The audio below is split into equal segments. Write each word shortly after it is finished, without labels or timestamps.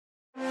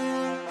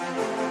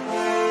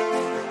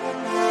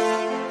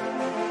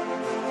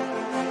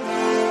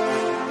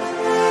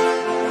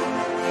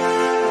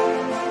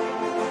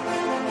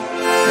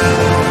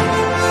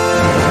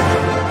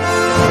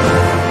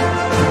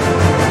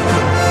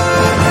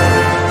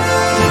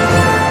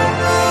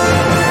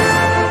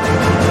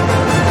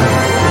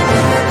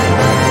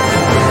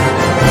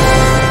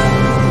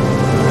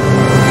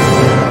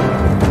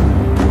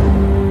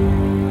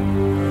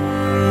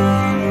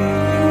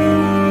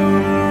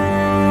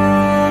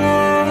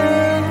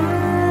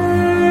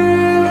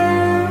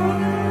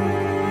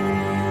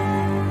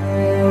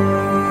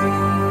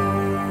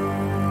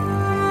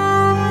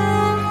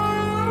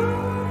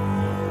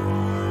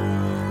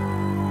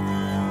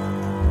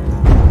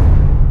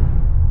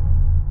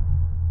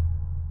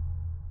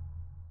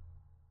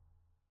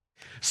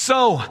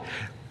So,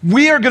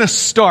 we are going to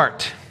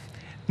start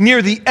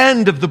near the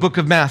end of the book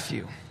of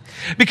Matthew.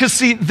 Because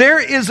see, there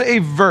is a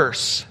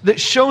verse that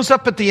shows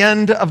up at the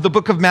end of the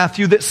book of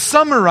Matthew that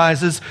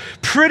summarizes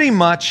pretty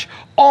much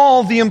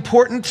all the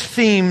important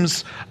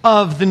themes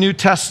of the New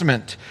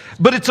Testament.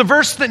 But it's a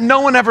verse that no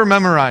one ever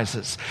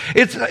memorizes.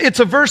 It's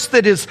a verse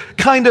that is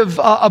kind of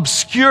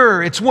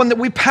obscure. It's one that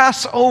we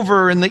pass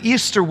over in the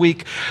Easter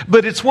week,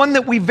 but it's one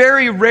that we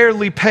very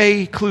rarely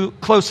pay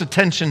close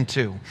attention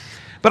to.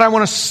 But I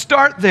want to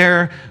start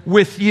there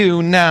with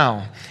you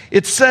now.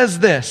 It says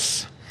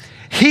this: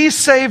 "He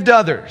saved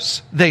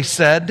others," they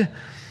said,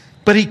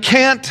 "but he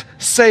can't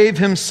save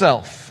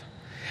himself.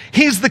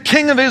 He's the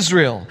King of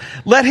Israel.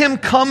 Let him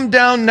come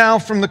down now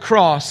from the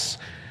cross,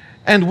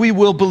 and we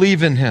will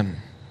believe in him."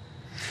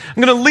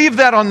 I'm going to leave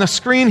that on the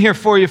screen here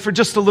for you for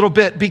just a little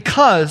bit,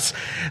 because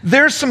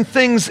there's some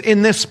things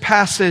in this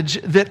passage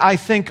that I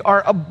think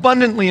are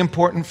abundantly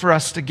important for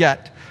us to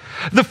get.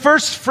 The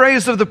first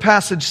phrase of the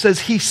passage says,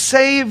 "He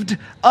saved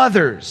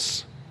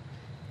others."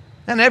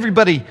 And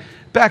everybody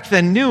back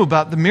then knew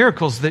about the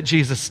miracles that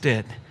Jesus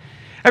did.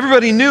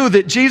 Everybody knew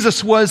that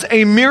Jesus was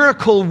a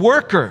miracle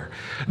worker.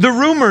 The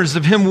rumors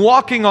of him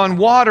walking on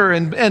water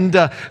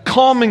and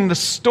calming the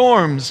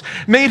storms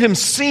made him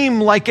seem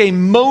like a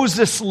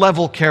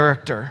Moses-level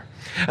character.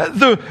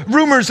 The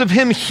rumors of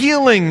him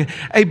healing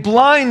a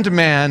blind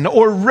man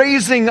or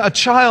raising a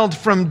child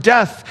from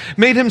death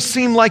made him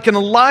seem like an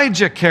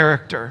Elijah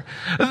character.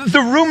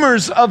 The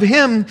rumors of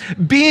him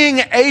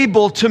being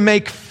able to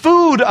make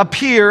food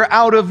appear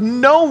out of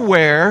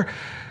nowhere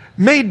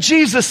made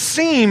Jesus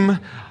seem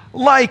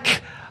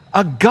like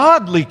a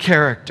godly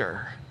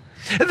character.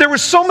 There were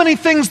so many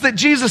things that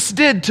Jesus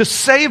did to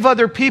save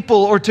other people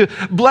or to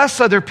bless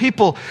other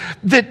people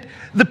that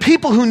the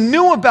people who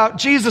knew about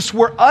Jesus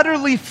were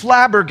utterly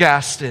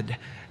flabbergasted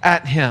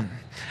at him.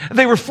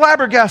 They were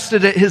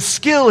flabbergasted at his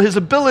skill, his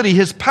ability,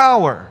 his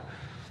power.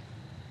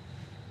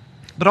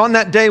 But on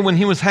that day when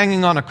he was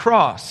hanging on a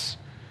cross,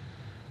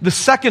 the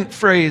second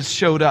phrase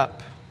showed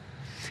up.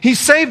 He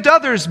saved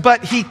others,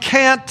 but he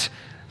can't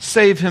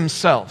save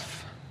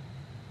himself.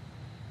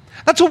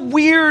 That's a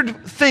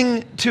weird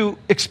thing to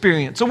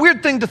experience, a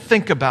weird thing to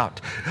think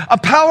about. A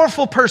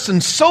powerful person,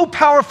 so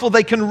powerful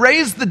they can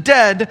raise the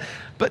dead,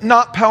 but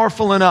not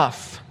powerful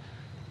enough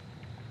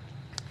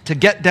to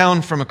get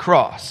down from a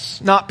cross.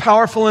 Not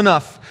powerful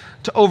enough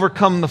to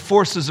overcome the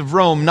forces of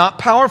Rome. Not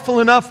powerful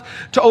enough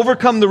to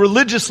overcome the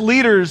religious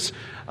leaders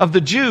of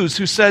the Jews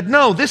who said,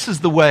 "No, this is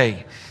the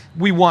way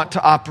we want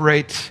to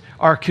operate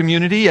our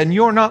community, and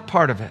you're not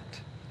part of it."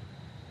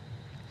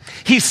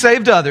 He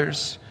saved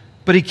others,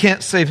 but he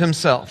can't save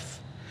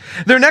himself.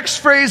 Their next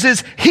phrase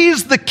is,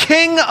 "He's the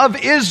King of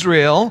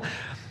Israel."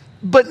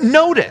 But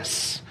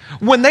notice,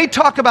 when they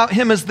talk about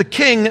him as the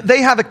king,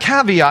 they have a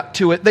caveat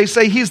to it. They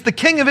say, "He's the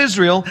King of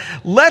Israel.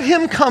 Let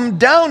him come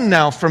down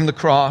now from the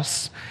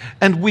cross,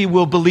 and we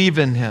will believe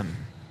in him."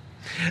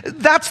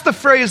 That's the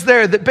phrase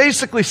there that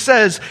basically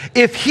says,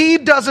 if he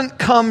doesn't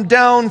come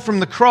down from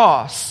the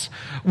cross,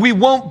 we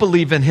won't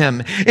believe in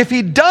him. If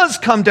he does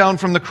come down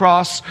from the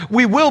cross,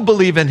 we will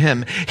believe in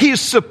him. He's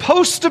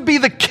supposed to be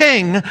the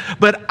king,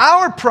 but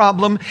our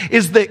problem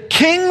is that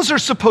kings are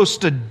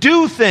supposed to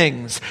do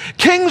things.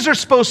 Kings are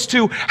supposed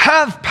to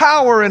have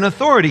power and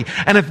authority.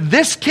 And if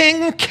this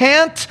king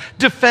can't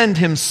defend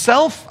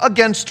himself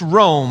against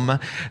Rome,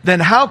 then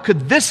how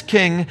could this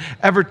king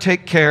ever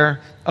take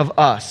care of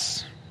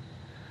us?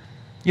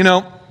 You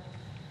know,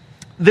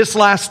 this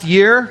last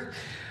year,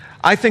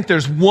 I think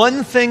there's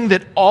one thing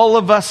that all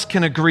of us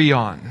can agree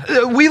on.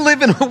 We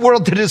live in a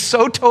world that is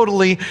so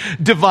totally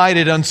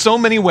divided in so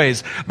many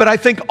ways. But I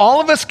think all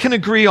of us can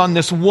agree on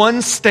this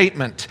one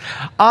statement: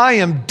 I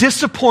am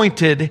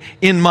disappointed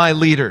in my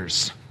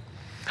leaders.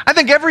 I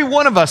think every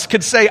one of us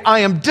could say, I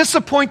am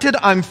disappointed,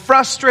 I'm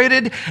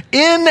frustrated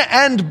in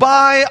and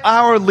by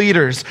our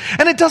leaders.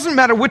 And it doesn't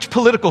matter which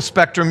political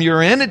spectrum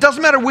you're in. It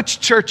doesn't matter which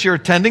church you're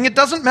attending. It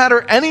doesn't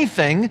matter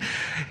anything.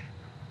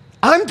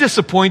 I'm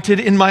disappointed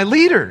in my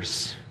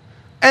leaders.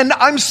 And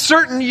I'm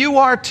certain you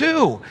are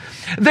too.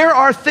 There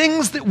are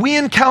things that we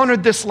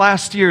encountered this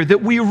last year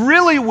that we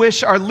really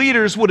wish our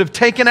leaders would have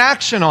taken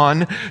action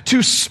on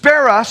to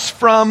spare us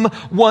from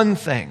one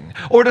thing,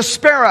 or to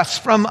spare us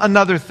from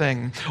another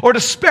thing, or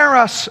to spare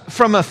us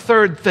from a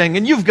third thing.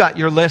 And you've got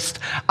your list,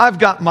 I've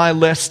got my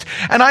list,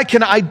 and I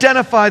can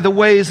identify the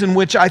ways in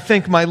which I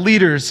think my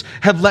leaders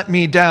have let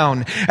me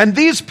down. And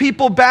these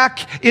people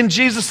back in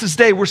Jesus'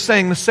 day were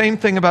saying the same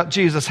thing about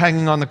Jesus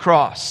hanging on the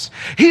cross.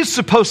 He's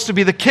supposed to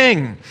be the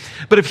king,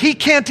 but if he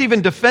can't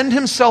even defend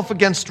himself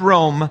against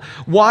Rome,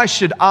 why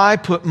should I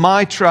put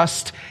my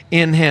trust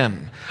in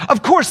him?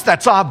 Of course,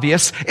 that's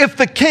obvious. If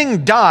the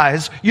king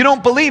dies, you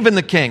don't believe in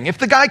the king. If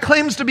the guy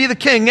claims to be the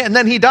king and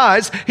then he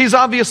dies, he's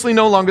obviously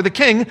no longer the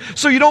king,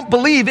 so you don't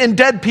believe in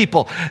dead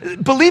people.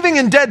 Believing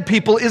in dead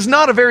people is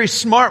not a very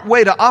smart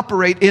way to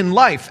operate in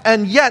life.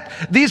 And yet,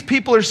 these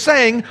people are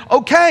saying,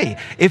 okay,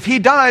 if he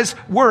dies,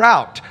 we're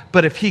out.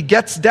 But if he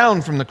gets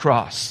down from the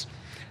cross,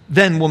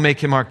 then we'll make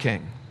him our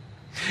king.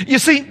 You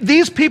see,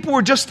 these people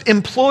were just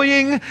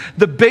employing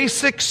the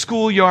basic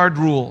schoolyard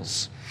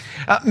rules.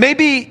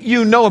 Maybe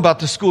you know about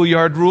the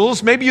schoolyard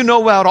rules. Maybe you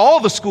know about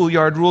all the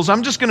schoolyard rules.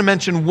 I'm just going to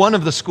mention one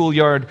of the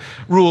schoolyard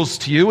rules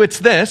to you. It's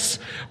this: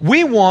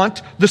 we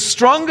want the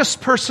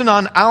strongest person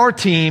on our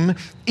team,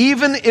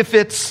 even if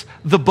it's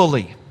the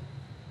bully.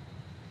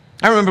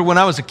 I remember when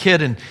I was a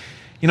kid and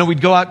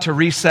we'd go out to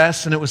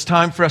recess and it was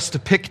time for us to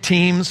pick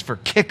teams for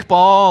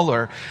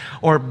kickball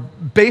or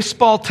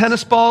baseball,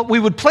 tennis ball. We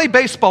would play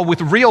baseball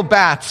with real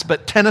bats,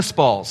 but tennis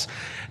balls.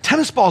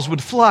 Tennis balls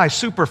would fly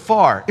super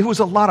far. It was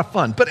a lot of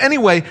fun. But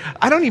anyway,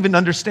 I don't even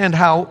understand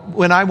how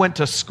when I went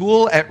to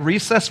school at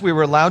recess, we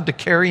were allowed to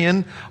carry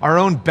in our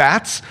own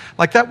bats.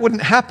 Like that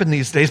wouldn't happen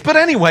these days. But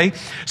anyway,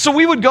 so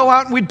we would go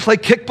out and we'd play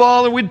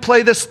kickball or we'd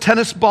play this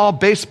tennis ball,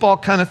 baseball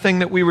kind of thing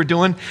that we were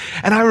doing.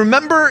 And I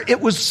remember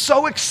it was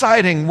so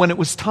exciting when it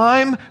was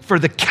time for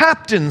the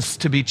captains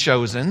to be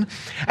chosen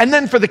and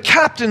then for the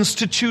captains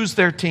to choose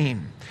their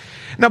team.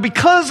 Now,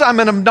 because I'm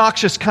an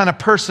obnoxious kind of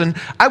person,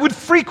 I would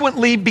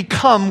frequently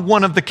become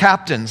one of the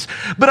captains.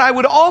 But I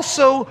would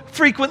also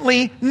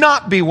frequently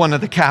not be one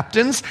of the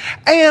captains.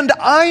 And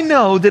I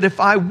know that if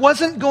I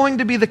wasn't going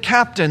to be the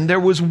captain, there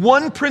was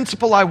one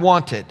principle I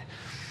wanted.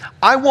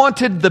 I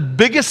wanted the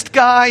biggest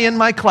guy in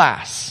my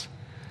class,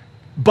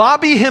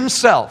 Bobby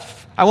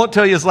himself. I won't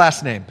tell you his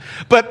last name.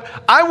 But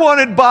I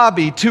wanted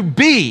Bobby to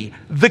be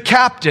the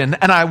captain,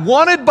 and I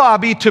wanted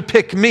Bobby to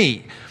pick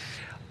me.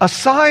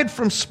 Aside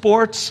from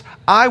sports,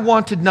 I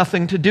wanted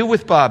nothing to do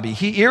with Bobby.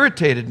 He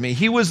irritated me.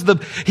 He was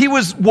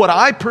what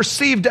I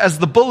perceived as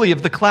the bully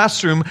of the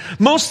classroom,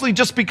 mostly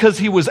just because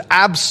he was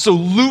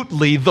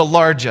absolutely the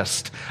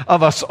largest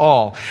of us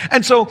all.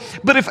 And so,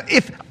 but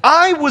if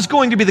I was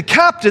going to be the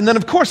captain, then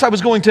of course I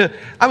was going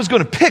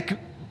to pick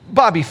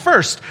Bobby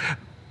first.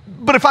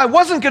 But if I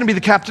wasn't going to be the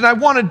captain, I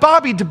wanted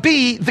Bobby to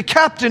be the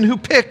captain who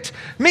picked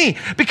me.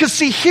 Because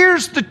see,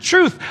 here's the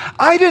truth.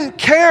 I didn't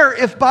care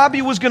if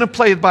Bobby was going to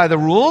play by the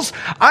rules.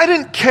 I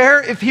didn't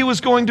care if he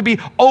was going to be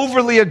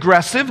overly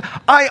aggressive.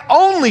 I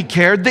only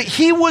cared that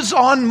he was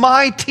on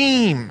my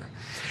team.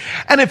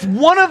 And if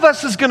one of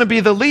us is going to be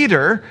the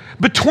leader,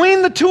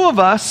 between the two of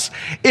us,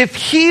 if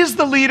he's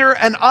the leader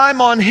and I'm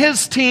on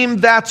his team,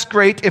 that's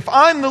great. If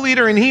I'm the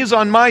leader and he's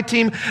on my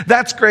team,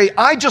 that's great.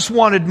 I just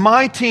wanted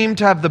my team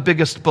to have the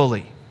biggest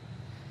bully.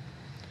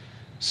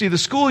 See, the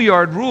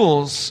schoolyard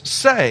rules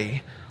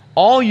say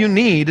all you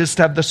need is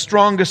to have the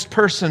strongest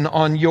person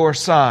on your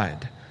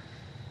side.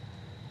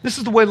 This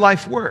is the way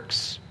life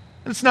works.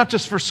 And it's not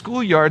just for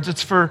schoolyards,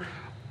 it's for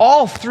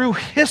all through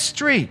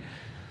history.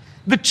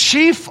 The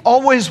chief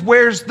always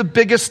wears the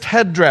biggest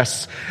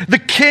headdress. The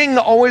king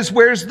always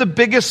wears the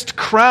biggest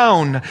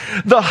crown.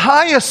 The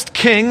highest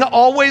king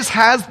always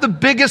has the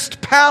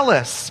biggest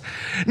palace.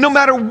 No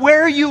matter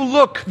where you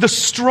look, the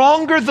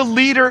stronger the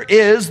leader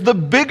is, the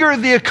bigger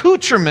the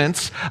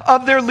accoutrements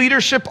of their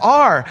leadership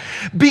are.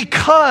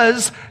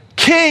 Because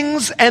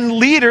kings and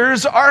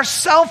leaders are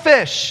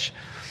selfish.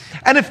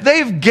 And if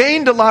they've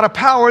gained a lot of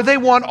power, they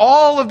want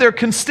all of their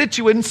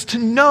constituents to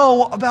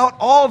know about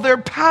all their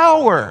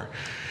power.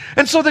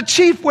 And so the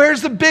chief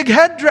wears the big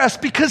headdress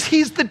because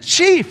he's the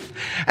chief.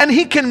 And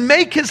he can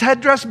make his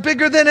headdress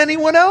bigger than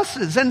anyone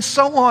else's, and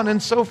so on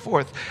and so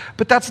forth.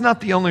 But that's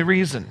not the only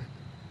reason.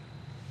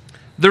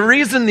 The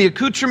reason the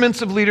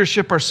accoutrements of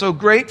leadership are so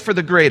great for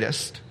the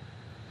greatest,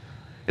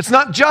 it's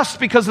not just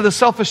because of the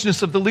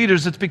selfishness of the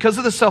leaders, it's because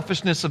of the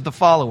selfishness of the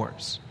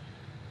followers.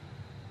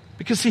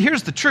 Because see,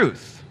 here's the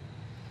truth.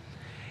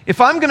 If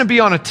I'm going to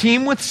be on a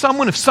team with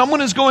someone, if someone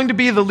is going to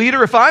be the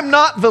leader, if I'm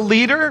not the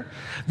leader,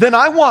 then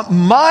I want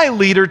my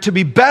leader to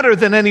be better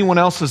than anyone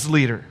else's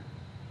leader.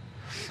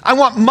 I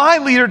want my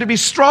leader to be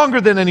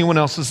stronger than anyone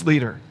else's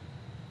leader.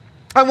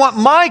 I want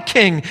my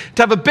king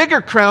to have a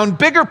bigger crown,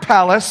 bigger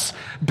palace,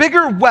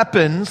 bigger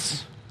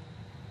weapons.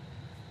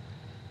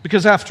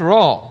 Because after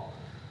all,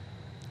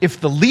 if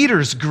the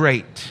leader's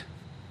great,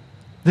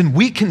 then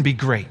we can be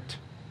great.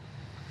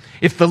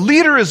 If the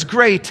leader is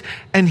great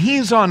and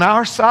he's on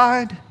our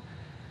side,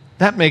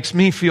 that makes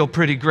me feel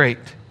pretty great.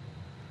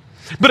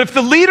 But if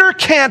the leader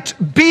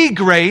can't be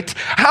great,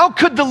 how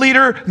could the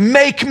leader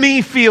make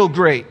me feel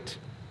great?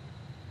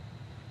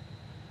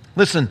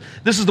 Listen,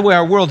 this is the way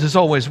our world has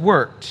always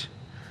worked.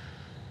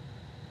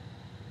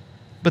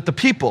 But the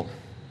people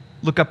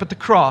look up at the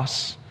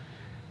cross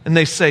and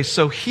they say,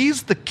 so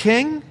he's the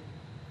king?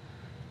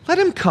 Let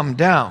him come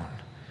down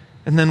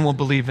and then we'll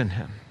believe in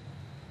him.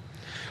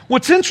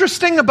 What's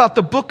interesting about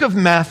the book of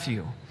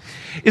Matthew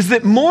is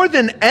that more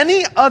than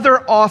any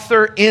other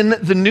author in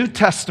the New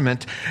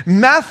Testament,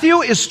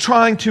 Matthew is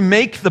trying to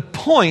make the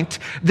point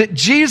that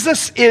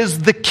Jesus is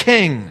the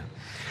king.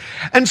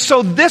 And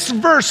so this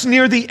verse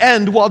near the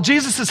end, while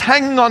Jesus is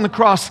hanging on the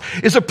cross,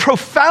 is a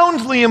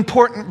profoundly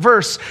important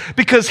verse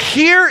because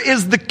here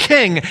is the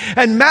king.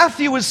 And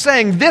Matthew is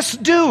saying, this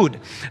dude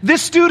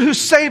who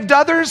saved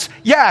others,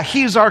 yeah,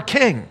 he's our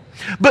king.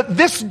 But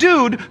this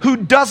dude who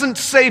doesn't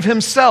save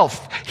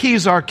himself,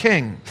 he's our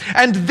king.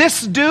 And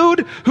this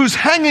dude who's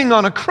hanging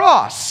on a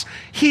cross,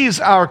 he's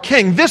our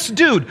king. This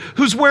dude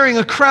who's wearing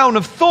a crown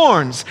of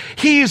thorns,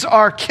 he's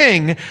our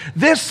king.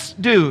 This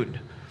dude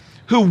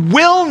who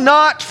will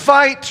not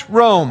fight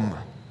Rome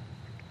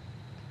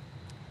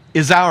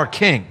is our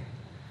king.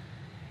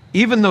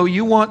 Even though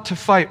you want to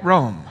fight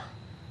Rome,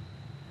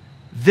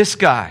 this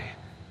guy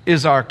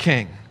is our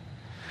king.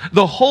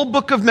 The whole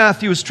book of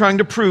Matthew is trying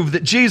to prove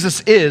that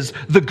Jesus is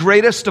the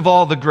greatest of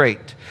all the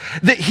great,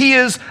 that he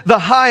is the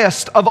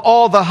highest of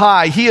all the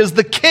high. He is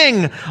the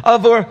king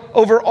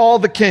over all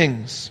the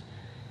kings,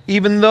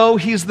 even though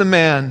he's the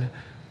man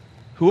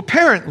who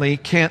apparently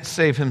can't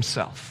save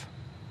himself.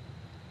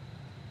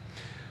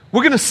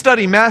 We're going to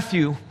study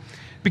Matthew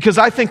because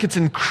I think it's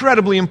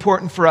incredibly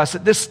important for us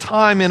at this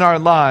time in our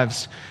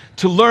lives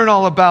to learn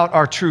all about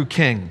our true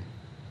king.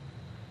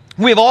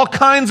 We have all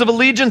kinds of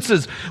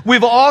allegiances. We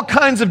have all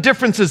kinds of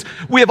differences.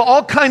 We have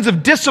all kinds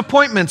of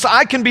disappointments.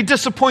 I can be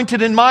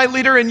disappointed in my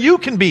leader, and you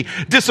can be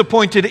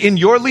disappointed in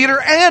your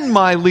leader and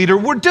my leader.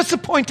 We're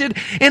disappointed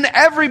in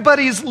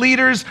everybody's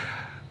leaders,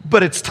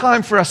 but it's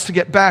time for us to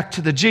get back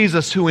to the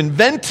Jesus who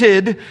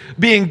invented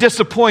being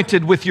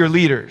disappointed with your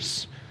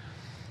leaders.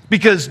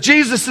 Because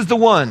Jesus is the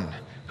one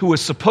who was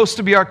supposed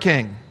to be our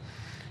king,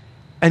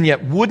 and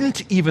yet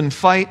wouldn't even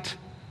fight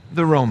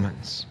the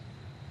Romans.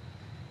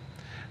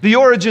 The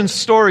origin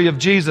story of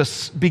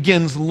Jesus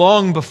begins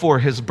long before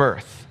his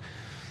birth.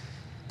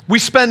 We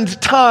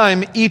spend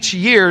time each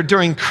year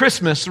during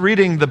Christmas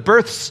reading the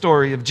birth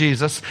story of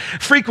Jesus,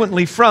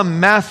 frequently from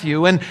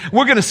Matthew, and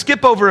we're going to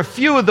skip over a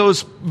few of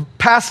those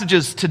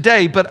passages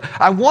today, but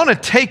I want to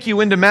take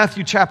you into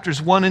Matthew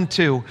chapters 1 and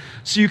 2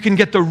 so you can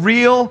get the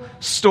real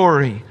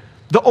story,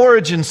 the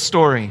origin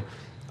story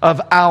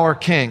of our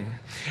King.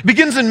 It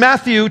begins in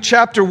Matthew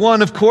chapter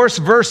 1, of course,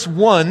 verse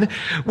 1,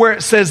 where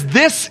it says,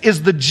 "This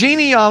is the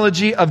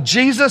genealogy of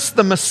Jesus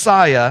the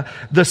Messiah,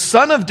 the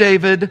son of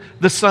David,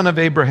 the son of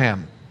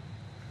Abraham."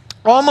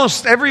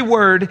 Almost every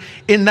word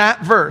in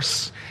that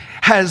verse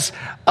has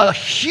a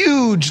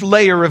huge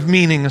layer of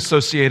meaning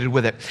associated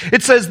with it.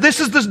 It says, this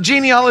is the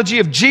genealogy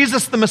of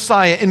Jesus the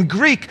Messiah. In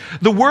Greek,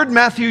 the word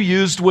Matthew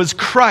used was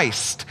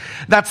Christ.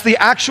 That's the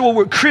actual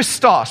word.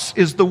 Christos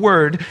is the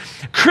word.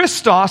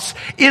 Christos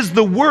is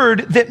the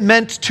word that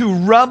meant to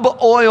rub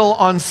oil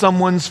on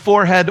someone's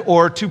forehead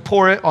or to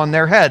pour it on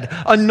their head,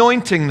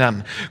 anointing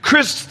them.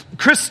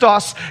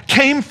 Christos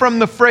came from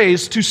the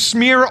phrase to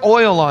smear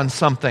oil on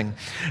something.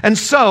 And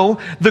so,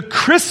 the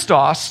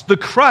Christos, the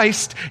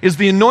Christ, is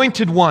the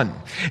anointed one.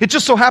 It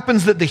just so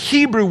happens that the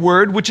Hebrew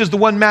word, which is the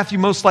one Matthew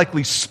most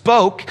likely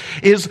spoke,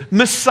 is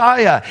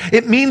Messiah.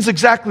 It means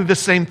exactly the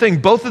same thing.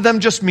 Both of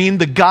them just mean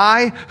the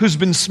guy who's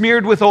been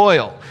smeared with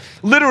oil.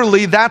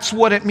 Literally, that's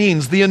what it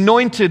means, the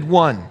anointed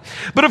one.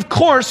 But of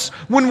course,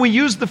 when we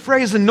use the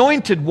phrase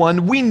anointed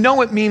one, we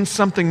know it means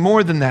something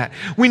more than that.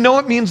 We know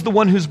it means the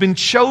one who's been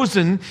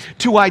chosen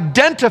to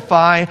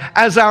identify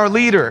as our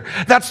leader.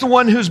 That's the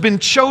one who's been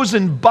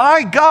chosen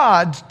by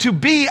God to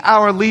be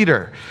our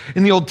leader.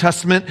 In the Old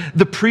Testament,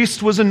 the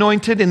priest was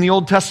anointed. In the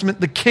Old Testament,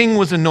 the king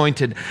was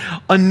anointed.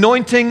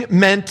 Anointing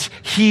meant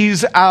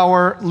he's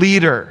our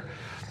leader.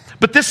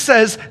 But this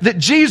says that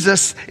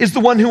Jesus is the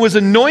one who was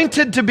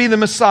anointed to be the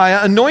Messiah,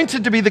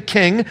 anointed to be the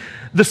king,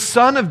 the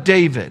son of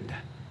David,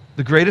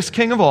 the greatest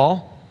king of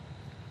all,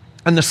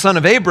 and the son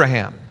of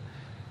Abraham.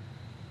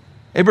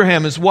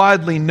 Abraham is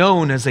widely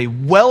known as a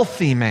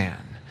wealthy man,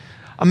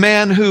 a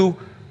man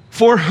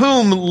for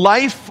whom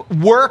life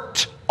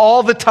worked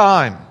all the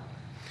time.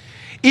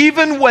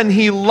 Even when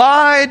he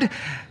lied,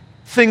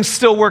 things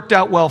still worked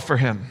out well for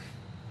him.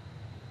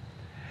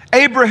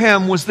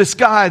 Abraham was this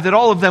guy that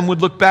all of them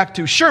would look back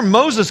to. Sure,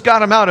 Moses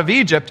got him out of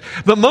Egypt,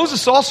 but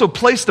Moses also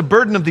placed the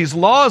burden of these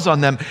laws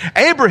on them.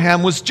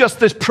 Abraham was just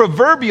this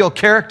proverbial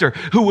character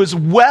who was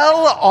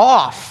well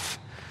off.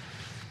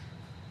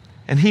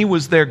 And he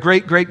was their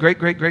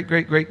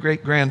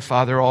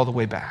great-great-great-great-great-great-great-great-grandfather all the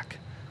way back.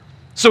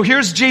 So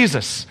here's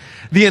Jesus,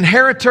 the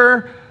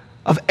inheritor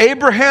of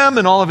Abraham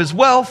and all of his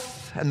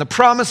wealth and the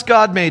promise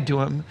God made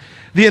to him.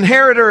 The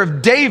inheritor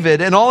of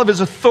David and all of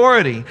his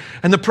authority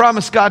and the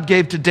promise God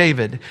gave to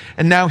David.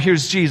 And now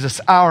here's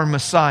Jesus, our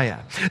Messiah.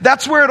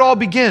 That's where it all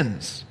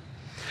begins.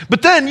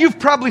 But then you've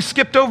probably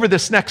skipped over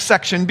this next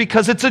section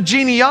because it's a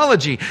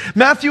genealogy.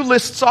 Matthew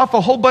lists off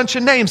a whole bunch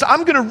of names.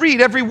 I'm going to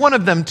read every one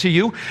of them to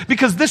you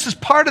because this is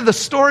part of the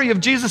story of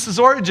Jesus'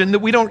 origin that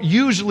we don't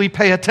usually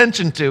pay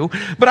attention to.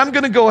 But I'm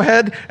going to go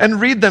ahead and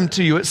read them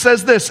to you. It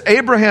says this: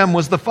 Abraham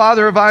was the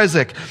father of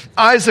Isaac,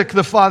 Isaac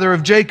the father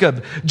of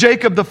Jacob,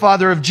 Jacob the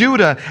father of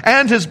Judah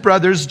and his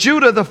brothers,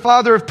 Judah the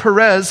father of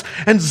Perez,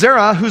 and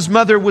Zerah whose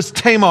mother was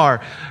Tamar.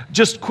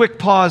 Just quick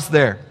pause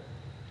there.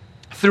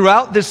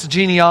 Throughout this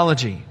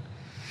genealogy,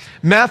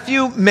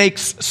 Matthew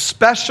makes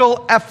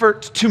special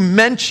effort to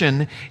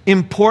mention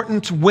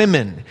important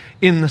women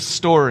in the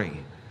story.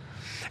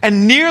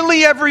 And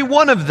nearly every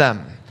one of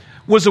them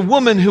was a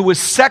woman who was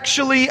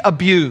sexually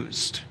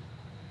abused.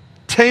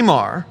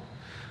 Tamar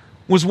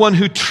was one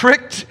who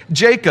tricked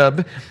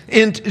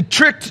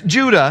tricked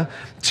Judah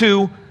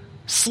to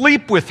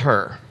sleep with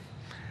her.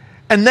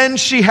 And then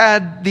she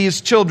had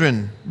these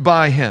children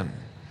by him.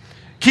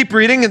 Keep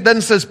reading. It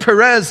then says,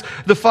 Perez,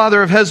 the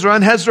father of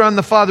Hezron, Hezron,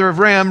 the father of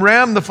Ram,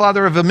 Ram, the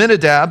father of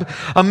Amminadab,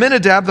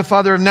 Amminadab, the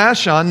father of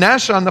Nahshon,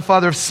 Nahshon, the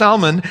father of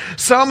Salmon,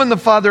 Salmon, the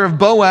father of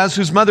Boaz,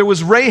 whose mother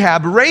was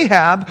Rahab.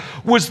 Rahab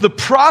was the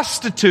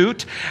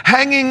prostitute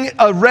hanging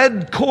a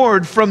red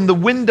cord from the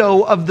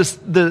window of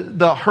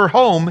her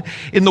home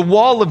in the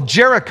wall of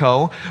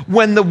Jericho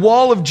when the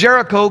wall of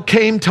Jericho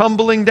came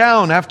tumbling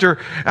down after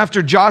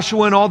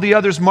Joshua and all the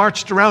others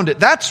marched around it.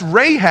 That's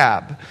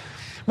Rahab.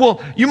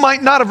 Well, you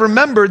might not have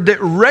remembered that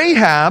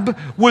Rahab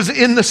was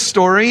in the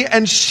story,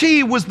 and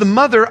she was the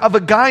mother of a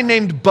guy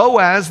named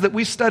Boaz that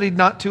we studied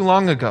not too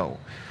long ago.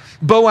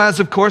 Boaz,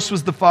 of course,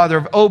 was the father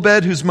of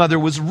Obed, whose mother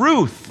was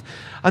Ruth,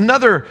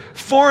 another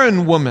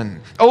foreign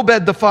woman.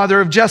 Obed, the father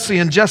of Jesse,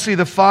 and Jesse,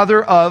 the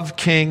father of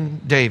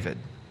King David.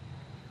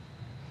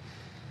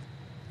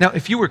 Now,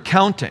 if you were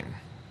counting,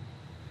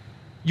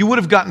 you would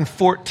have gotten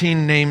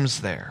 14 names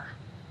there.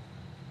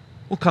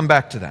 We'll come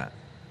back to that.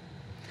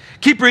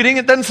 Keep reading.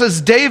 It then says,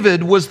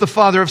 David was the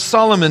father of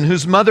Solomon,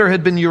 whose mother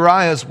had been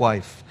Uriah's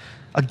wife.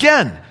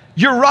 Again,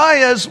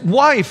 Uriah's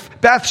wife,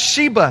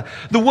 Bathsheba,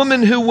 the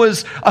woman who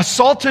was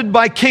assaulted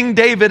by King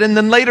David, and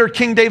then later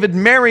King David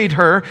married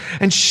her,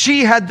 and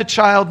she had the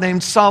child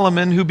named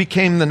Solomon, who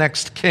became the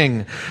next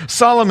king.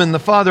 Solomon, the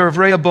father of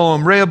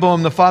Rehoboam,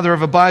 Rehoboam, the father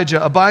of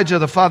Abijah, Abijah,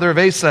 the father of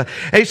Asa,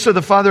 Asa,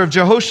 the father of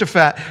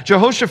Jehoshaphat,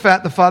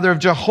 Jehoshaphat, the father of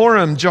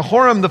Jehoram,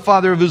 Jehoram, the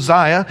father of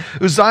Uzziah,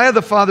 Uzziah,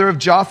 the father of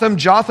Jotham,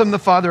 Jotham, the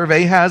father of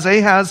Ahaz,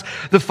 Ahaz,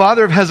 the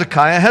father of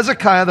Hezekiah,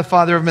 Hezekiah, the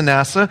father of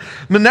Manasseh,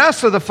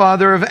 Manasseh, the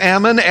father of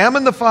Ammon,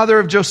 Ammon, the father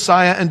of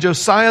Josiah, and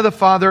Josiah, the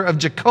father of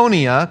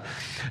Jeconiah,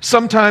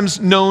 sometimes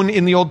known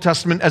in the Old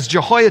Testament as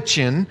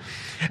Jehoiachin,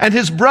 and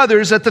his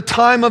brothers at the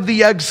time of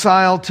the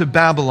exile to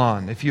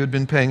Babylon. If you had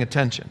been paying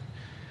attention,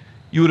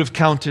 you would have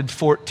counted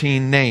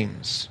 14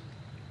 names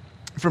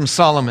from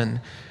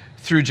Solomon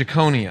through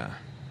Jeconiah.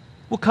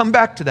 We'll come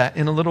back to that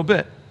in a little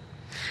bit.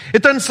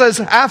 It then says,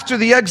 after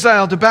the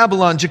exile to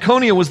Babylon,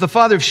 Jeconiah was the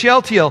father of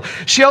Shealtiel,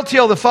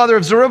 Shealtiel the father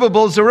of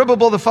Zerubbabel,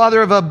 Zerubbabel the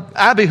father of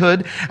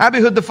Abihud,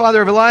 Abihud the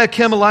father of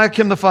Eliakim,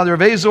 Eliakim the father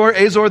of Azor,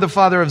 Azor the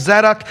father of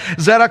Zadok,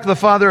 Zadok the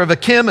father of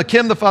Akim,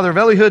 Akim the father of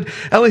Elihud,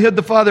 Elihud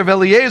the father of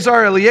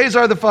Eleazar,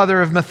 Eleazar the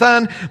father of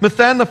Mathan,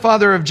 Mathan the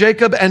father of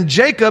Jacob, and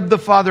Jacob the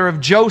father of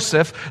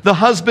Joseph, the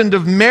husband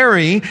of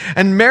Mary,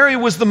 and Mary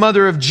was the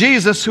mother of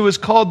Jesus, who is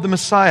called the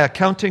Messiah,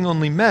 counting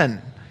only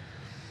men.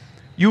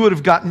 You would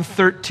have gotten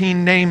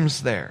 13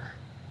 names there.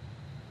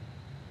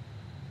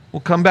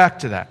 We'll come back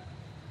to that.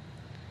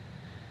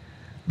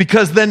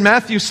 Because then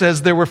Matthew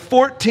says there were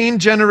 14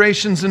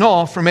 generations in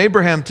all from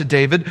Abraham to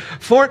David,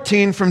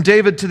 14 from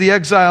David to the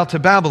exile to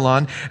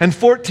Babylon, and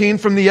 14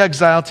 from the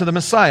exile to the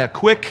Messiah.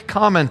 Quick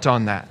comment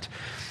on that.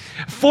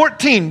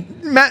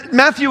 14.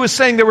 Matthew is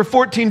saying there were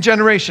 14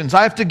 generations.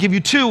 I have to give you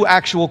two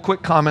actual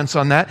quick comments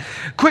on that.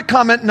 Quick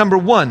comment number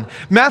one.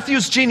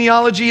 Matthew's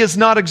genealogy is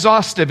not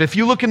exhaustive. If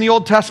you look in the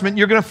Old Testament,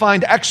 you're going to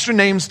find extra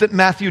names that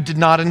Matthew did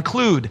not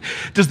include.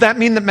 Does that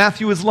mean that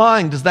Matthew is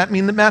lying? Does that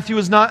mean that Matthew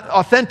is not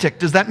authentic?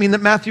 Does that mean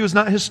that Matthew is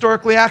not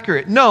historically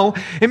accurate? No,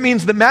 it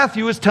means that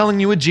Matthew is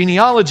telling you a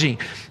genealogy.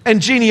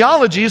 And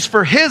genealogies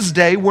for his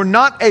day were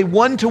not a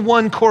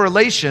one-to-one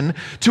correlation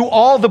to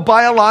all the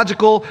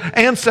biological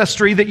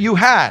ancestry that you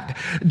had.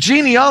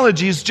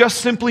 Genealogies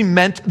just simply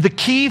meant the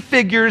key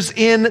figures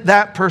in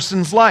that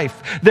person's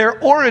life, their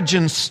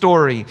origin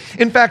story.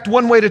 In fact,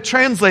 one way to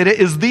translate it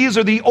is these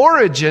are the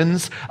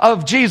origins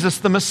of Jesus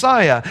the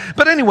Messiah.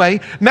 But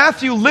anyway,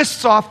 Matthew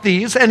lists off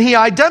these and he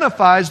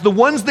identifies the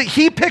ones that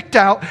he picked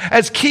out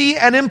as key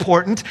and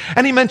important.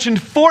 And he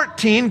mentioned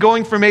 14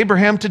 going from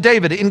Abraham to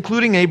David,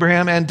 including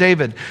Abraham and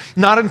David,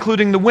 not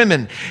including the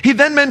women. He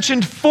then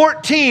mentioned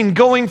 14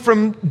 going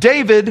from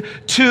David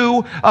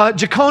to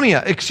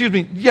Jeconiah.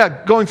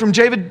 Going from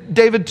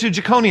David to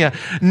Jeconiah,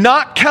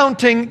 not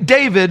counting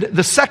David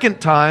the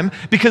second time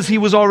because he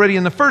was already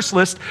in the first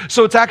list.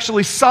 So it's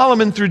actually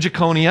Solomon through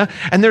Jeconiah,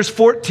 and there's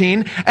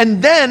 14.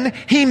 And then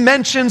he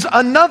mentions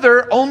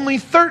another only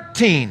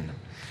 13.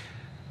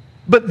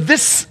 But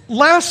this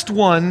last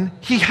one,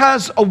 he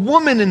has a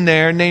woman in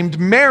there named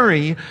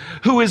Mary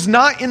who is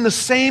not in the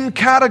same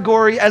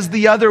category as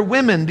the other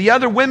women. The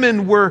other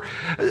women were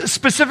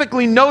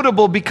specifically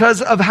notable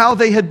because of how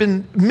they had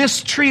been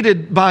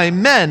mistreated by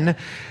men.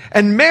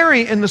 And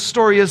Mary in the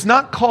story is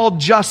not called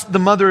just the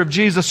mother of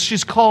Jesus.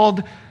 She's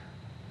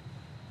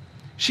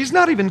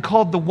not even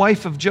called the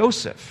wife of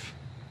Joseph.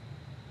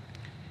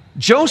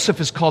 Joseph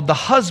is called the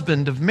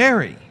husband of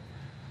Mary.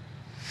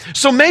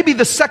 So maybe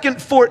the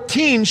second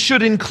 14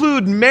 should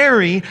include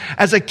Mary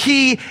as a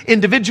key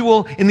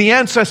individual in the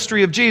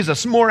ancestry of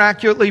Jesus. More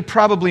accurately,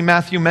 probably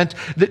Matthew meant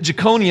that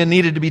Jeconiah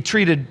needed to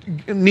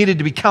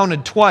be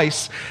counted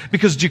twice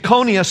because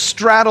Jeconiah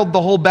straddled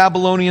the whole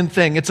Babylonian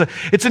thing. It's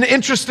an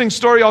interesting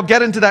story. I'll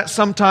get into that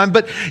sometime.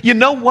 But you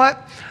know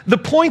what? the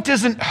point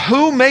isn't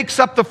who makes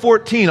up the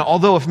 14,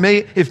 although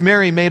if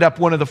Mary made up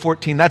one of the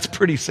 14, that's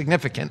pretty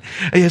significant.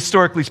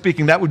 Historically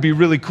speaking, that would be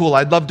really cool.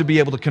 I'd love to be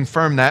able to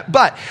confirm that.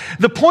 But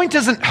the point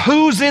isn't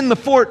who's in the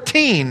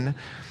 14.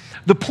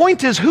 The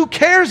point is who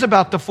cares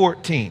about the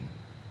 14.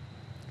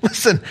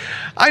 Listen,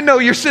 I know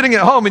you're sitting at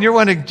home and you're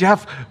wondering,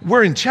 Jeff,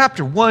 we're in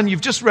chapter 1. You've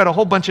just read a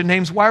whole bunch of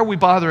names. Why are we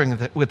bothering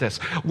with this?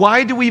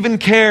 Why do we even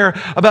care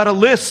about a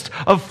list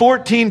of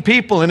 14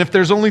 people and if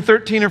there's only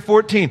 13 or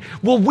 14?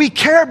 Well, we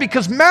care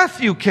because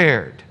Matthew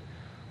cared.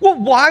 Well,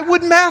 why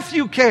would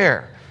Matthew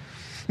care?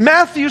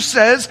 Matthew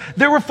says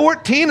there were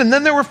 14 and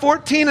then there were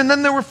 14 and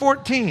then there were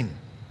 14.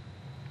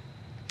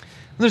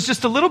 There's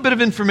just a little bit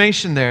of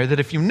information there that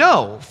if you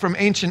know from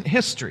ancient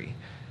history,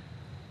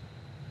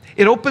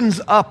 it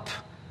opens up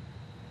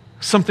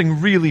something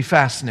really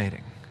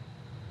fascinating.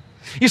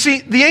 You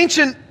see, the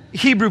ancient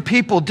Hebrew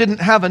people didn't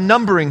have a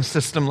numbering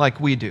system like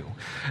we do.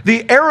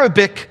 The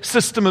Arabic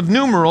system of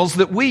numerals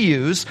that we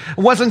use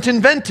wasn't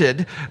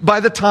invented by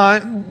the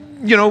time,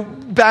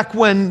 back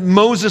when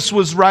Moses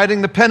was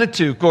writing the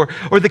Pentateuch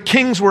or the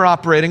kings were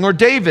operating or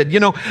David.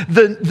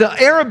 The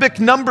Arabic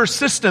number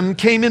system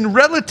came in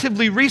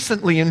relatively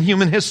recently in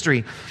human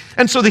history.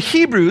 And so the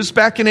Hebrews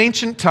back in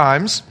ancient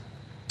times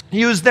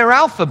used their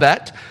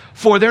alphabet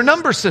for their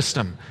number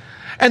system.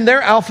 And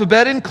their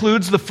alphabet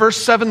includes the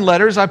first 7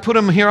 letters. I put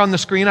them here on the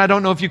screen. I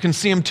don't know if you can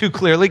see them too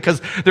clearly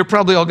because they're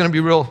probably all going to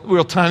be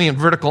real tiny and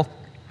vertical.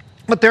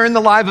 But they're in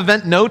the live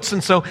event notes,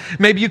 and so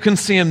maybe you can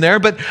see them there.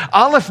 But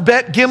Aleph,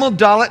 Bet, Gimel,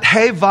 Dalet,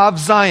 Hey, Vav,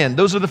 Zayin.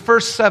 Those are the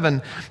first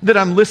 7 that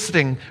I'm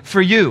listing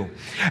for you.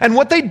 And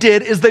what they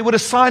did is they would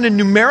assign a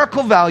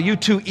numerical value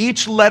to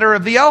each letter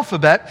of the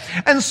alphabet,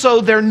 and so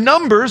their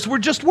numbers were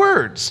just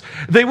words.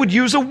 They would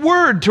use a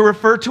word to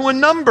refer to a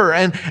number,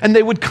 and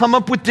they would come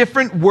up with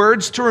different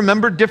words to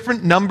remember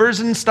different numbers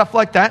and stuff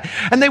like that,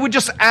 and they would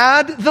just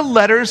add the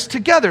letters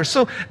together.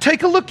 So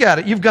take a look at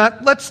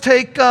it. Let's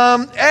take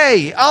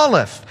A,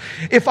 Aleph.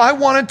 If I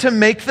wanted to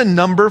make the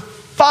number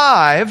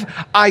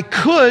 5, I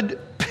could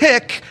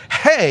pick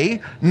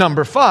Hey,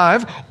 number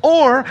 5,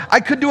 or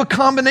I could do a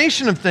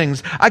combination of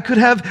things. I could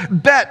have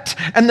Bet,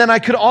 and then I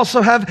could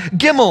also have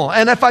Gimel.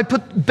 And if I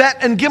put Bet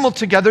and Gimel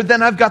together,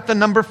 then I've got the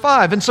number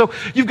 5. And so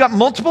you've got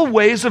multiple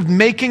ways of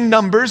making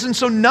numbers. And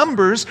so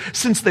numbers,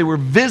 since they were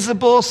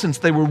visible, since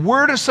they were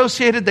word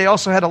associated, they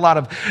also had a lot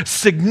of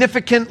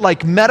significant,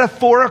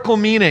 metaphorical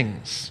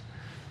meanings.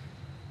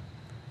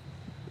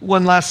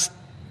 One last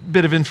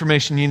bit of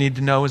information you need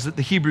to know is that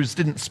the Hebrews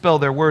didn't spell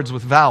their words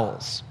with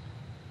vowels.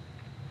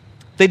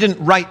 They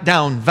didn't write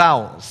down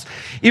vowels.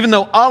 Even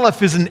though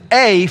Aleph is an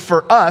A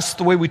for us,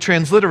 the way we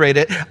transliterate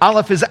it,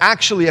 Aleph is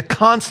actually a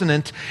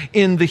consonant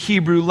in the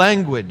Hebrew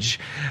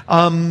language.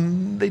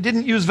 They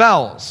didn't use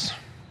vowels.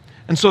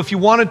 And so if you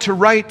wanted to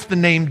write the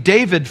name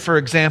David, for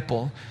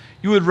example,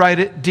 you would write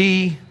it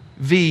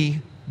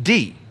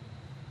D-V-D.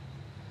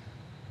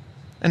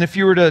 And if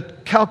you were to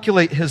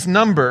calculate his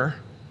number,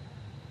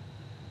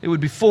 it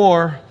would be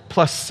 4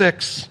 plus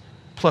 6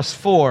 plus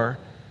 4,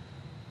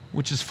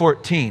 which is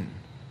 14.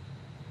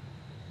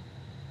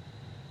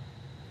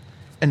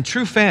 And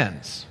true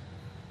fans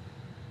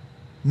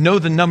know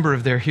the number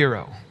of their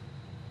hero.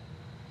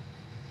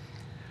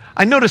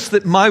 I noticed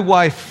that my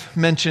wife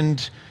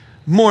mentioned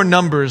more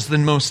numbers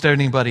than most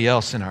anybody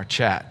else in our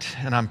chat,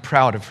 and I'm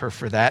proud of her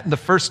for that. And the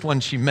first one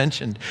she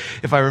mentioned,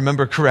 if I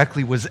remember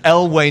correctly, was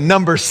Elway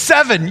number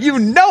 7. You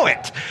know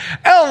it!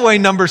 Elway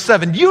number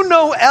 7. You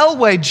know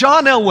Elway,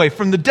 John Elway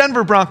from the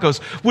Denver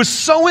Broncos, was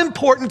so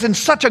important and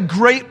such a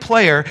great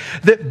player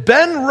that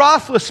Ben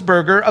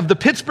Roethlisberger of the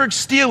Pittsburgh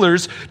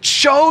Steelers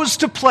chose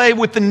to play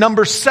with the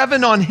number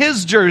 7 on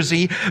his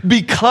jersey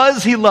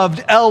because he loved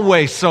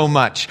Elway so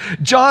much.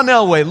 John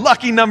Elway,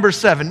 lucky number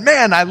 7.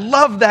 Man, I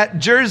love that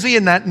jersey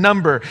and that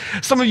number.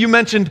 Some of you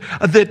mentioned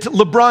that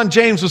LeBron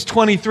James was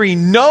 23.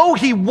 No,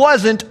 he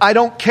wasn't. I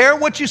don't care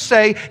what you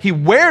say. He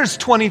wears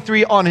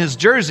 23 on his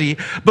jersey,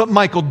 but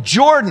Michael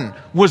Jordan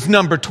was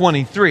number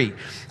 23.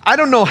 I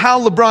don't know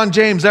how LeBron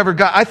James ever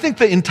I think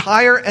the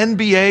entire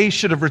NBA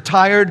should have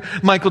retired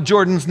Michael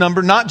Jordan's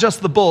number, not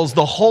just the Bulls.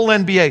 The whole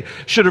NBA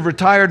should have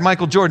retired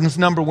Michael Jordan's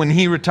number when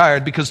he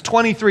retired, because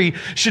 23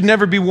 should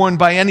never be worn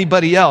by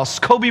anybody else.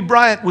 Kobe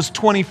Bryant was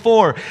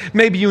 24.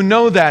 Maybe you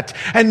know that.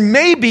 And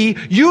maybe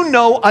you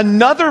know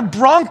another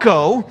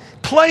Bronco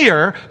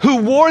player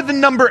who wore the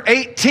number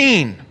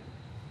 18.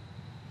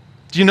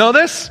 Do you know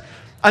this?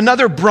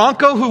 Another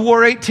Bronco who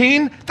wore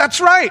 18?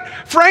 That's right,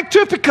 Frank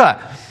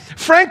Tupica.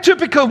 Frank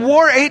Tupica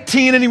wore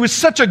 18, and he was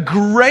such a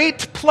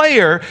great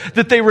player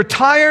that they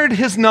retired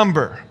his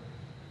number.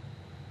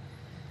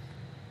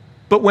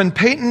 But when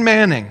Peyton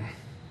Manning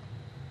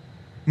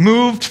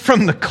moved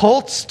from the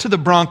Colts to the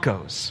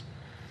Broncos,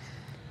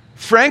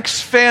 Frank's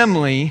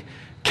family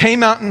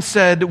came out and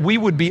said, we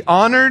would be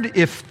honored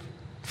if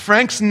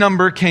Frank's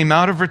number came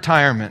out of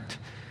retirement,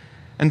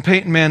 and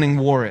Peyton Manning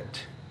wore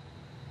it.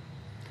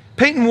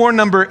 Peyton wore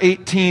number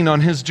 18 on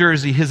his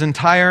jersey his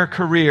entire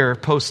career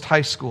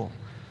post-high school.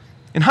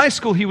 In high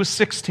school, he was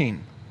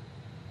 16.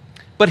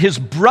 But his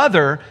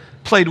brother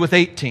played with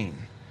 18.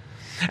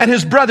 And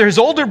his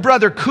older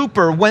brother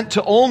Cooper, went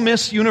to Ole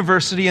Miss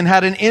University and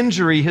had an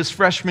injury his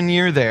freshman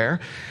year there.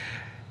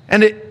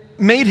 And it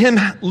made him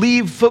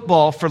leave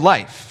football for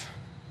life.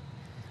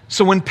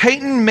 So when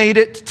Peyton made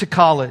it to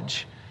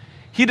college,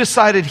 he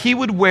decided he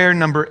would wear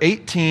number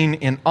 18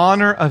 in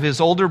honor of his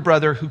older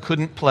brother who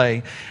couldn't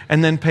play.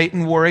 And then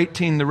Peyton wore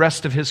 18 the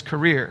rest of his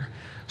career.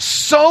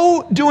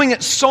 So doing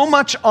it so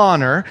much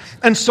honor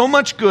and so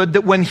much good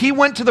that when he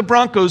went to the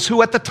Broncos,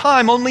 who at the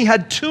time only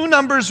had 2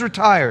 numbers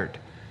retired,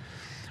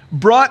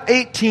 brought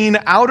 18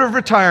 out of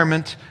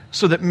retirement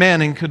so that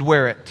Manning could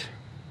wear it.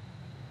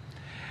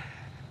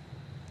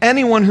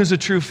 Anyone who's a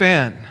true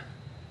fan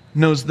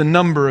knows the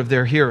number of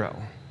their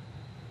hero.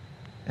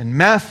 And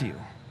Matthew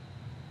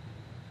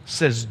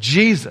says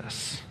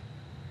Jesus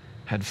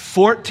had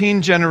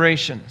 14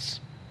 generations,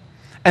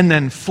 and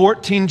then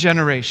 14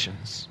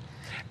 generations,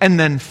 and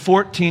then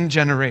 14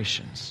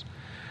 generations.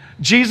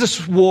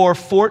 Jesus wore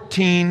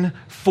 14,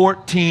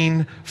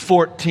 14,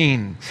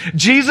 14.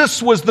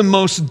 Jesus was the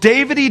most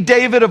David-y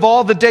David of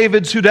all the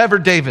Davids who'd ever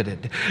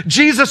Davided.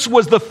 Jesus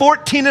was the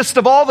 14th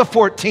of all the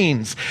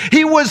 14s.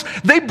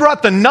 They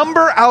brought the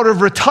number out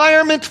of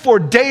retirement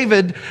from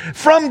David,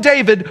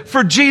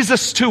 for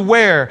Jesus to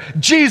wear.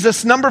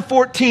 Jesus, number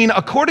 14,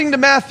 according to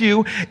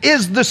Matthew,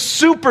 is the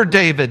super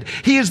David.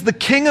 He is the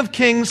King of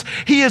Kings.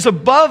 He is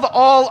above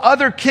all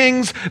other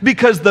kings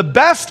because the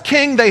best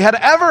king they had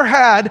ever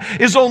had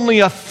is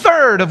only a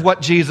third of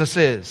what Jesus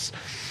is.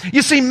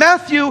 You see,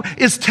 Matthew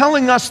is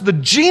telling us the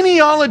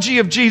genealogy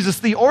of Jesus,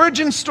 the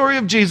origin story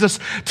of Jesus,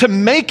 to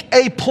make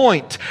a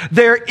point.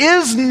 There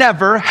is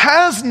never,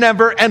 has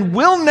never, and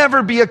will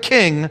never be a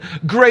king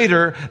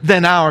greater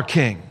than our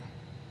king.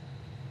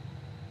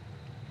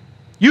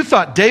 You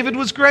thought David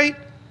was great?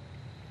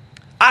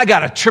 I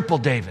got a triple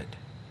David.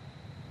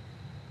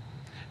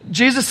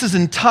 Jesus'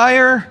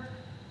 entire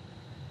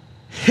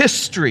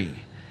history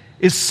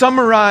is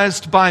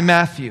summarized by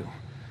Matthew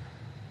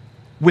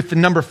with the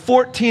number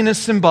 14 as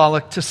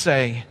symbolic to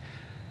say,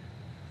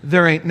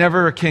 there ain't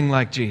never a king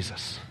like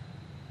Jesus.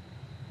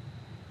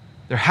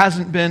 There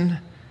hasn't been,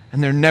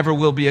 and there never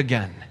will be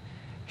again.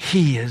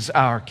 He is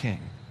our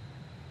king.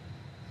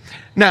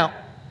 Now,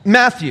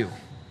 Matthew,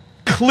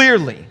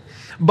 clearly,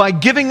 by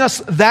giving us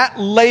that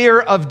layer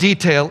of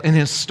detail in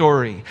his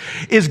story,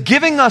 is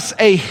giving us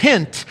a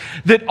hint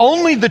that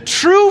only the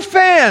true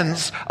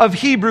fans of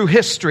Hebrew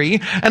history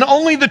and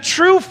only the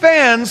true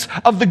fans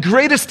of the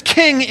greatest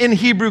king in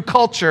Hebrew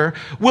culture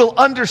will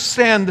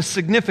understand the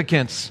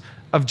significance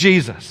of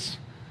Jesus.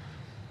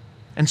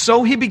 And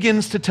so he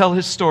begins to tell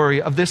his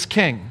story of this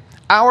king,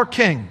 our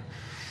king.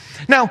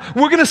 Now,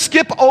 we're going to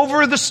skip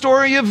over the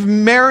story of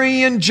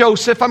Mary and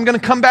Joseph. I'm going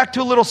to come back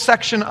to a little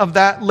section of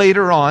that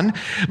later on.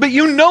 But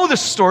you know the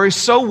story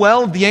so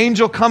well. The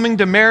angel coming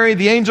to Mary,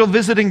 the angel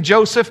visiting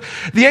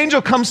Joseph. The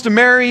angel comes to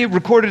Mary,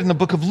 recorded in the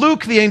book of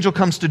Luke. The angel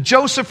comes to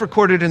Joseph,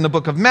 recorded in the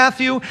book of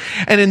Matthew.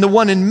 And in the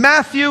one in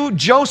Matthew,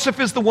 Joseph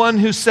is the one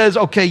who says,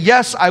 okay,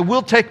 yes, I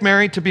will take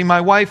Mary to be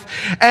my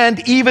wife.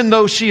 And even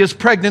though she is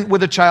pregnant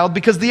with a child,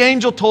 because the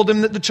angel told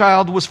him that the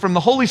child was from the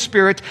Holy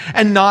Spirit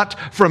and not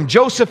from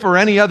Joseph or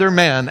any other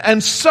man.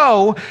 And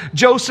so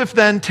Joseph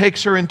then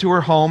takes her into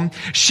her home.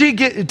 She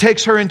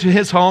takes her into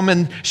his home,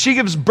 and she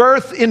gives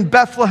birth in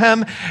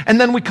Bethlehem. And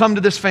then we come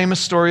to this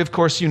famous story, of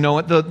course you know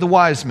it, the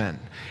wise men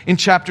in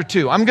chapter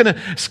 2. I'm going to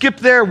skip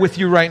there with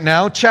you right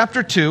now.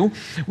 Chapter 2,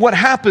 what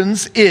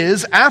happens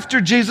is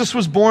after Jesus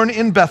was born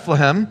in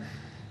Bethlehem,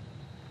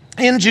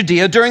 in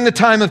Judea, during the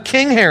time of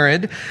King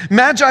Herod,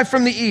 Magi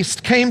from the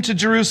east came to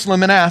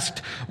Jerusalem and asked,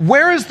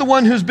 "Where is the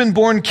one who's been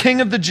born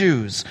King of the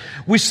Jews?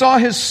 We saw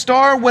his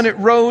star when it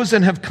rose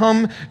and have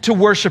come to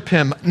worship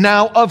him."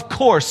 Now, of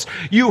course,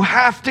 you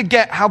have to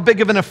get how big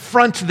of an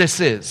affront this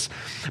is.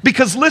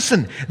 Because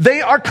listen,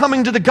 they are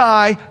coming to the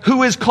guy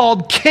who is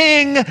called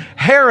King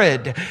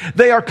Herod.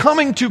 They are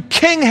coming to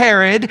King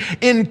Herod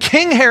in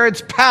King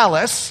Herod's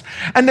palace,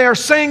 and they are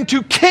saying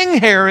to King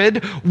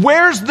Herod,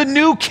 "Where's the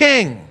new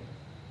king?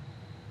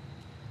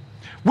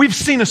 We've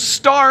seen a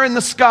star in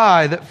the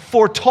sky that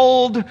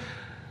foretold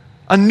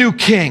a new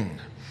king,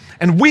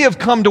 and we have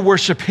come to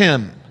worship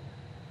him."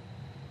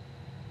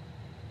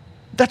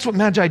 That's what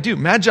Magi do.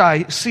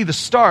 Magi see the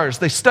stars,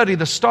 they study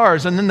the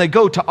stars, and then they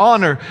go to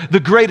honor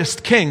the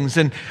greatest kings.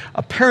 And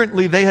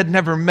apparently they had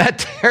never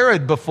met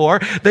Herod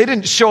before. They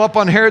didn't show up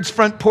on Herod's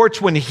front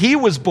porch when he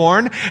was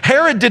born.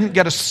 Herod didn't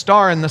get a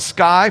star in the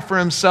sky for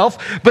himself.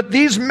 But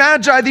these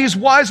Magi, these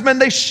wise men,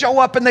 they show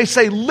up and they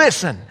say,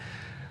 "Listen,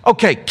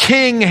 okay,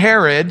 King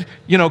Herod,"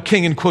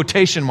 king in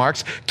quotation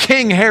marks,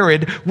 King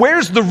Herod,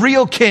 "where's the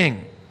real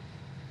king?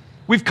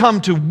 We've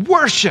come to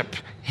worship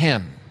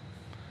him."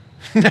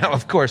 Now,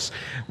 of course,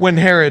 when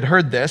Herod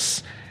heard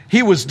this,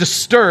 he was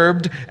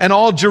disturbed, and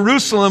all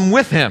Jerusalem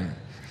with him.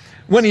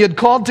 When he had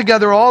called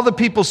together all the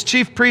people's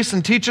chief priests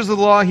and teachers of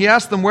the law, he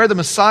asked them where the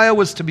Messiah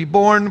was to be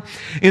born.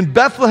 "In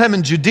Bethlehem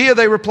in Judea,"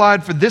 they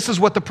replied, "for this is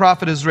what the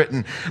prophet has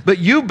written. But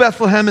you,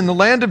 Bethlehem, in the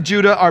land of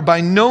Judah, are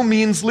by no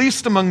means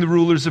least among the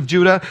rulers of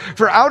Judah.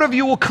 For out of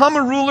you will come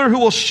a ruler who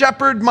will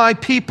shepherd my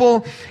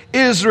people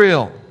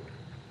Israel."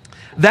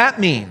 That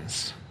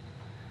means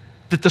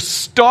that the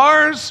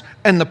stars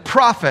and the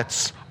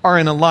prophets are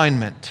in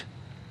alignment.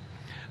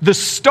 The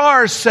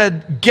stars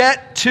said,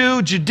 get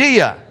to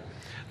Judea.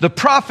 The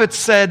prophets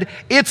said,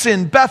 it's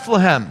in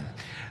Bethlehem.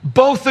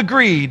 Both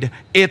agreed,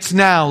 it's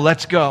now,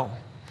 let's go.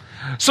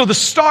 So the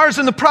stars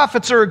and the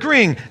prophets are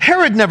agreeing.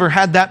 Herod never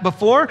had that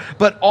before,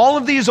 but all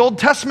of these Old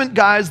Testament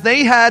guys,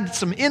 they had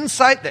some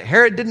insight that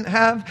Herod didn't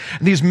have.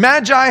 And these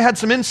magi had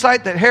some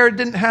insight that Herod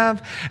didn't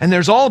have. And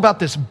there's all about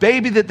this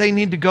baby that they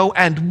need to go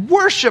and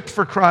worship,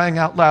 for crying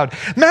out loud.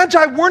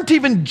 Magi weren't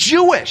even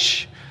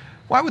Jewish.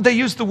 Why would they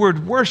use the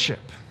word worship?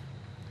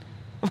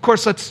 Of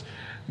course, let's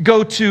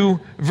go to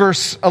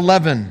verse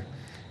 11.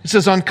 It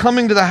says, on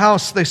coming to the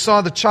house, they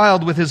saw the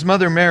child with his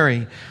mother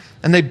Mary,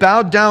 and they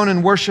bowed down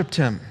and worshiped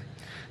him.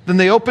 Then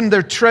they opened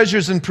their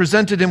treasures and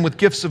presented him with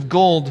gifts of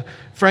gold,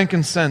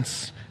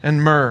 frankincense,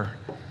 and myrrh.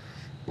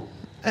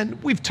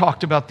 And we've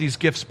talked about these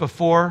gifts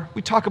before.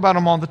 We talk about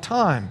them all the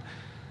time.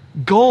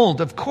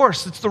 Gold, of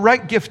course, it's the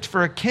right gift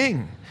for a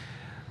king.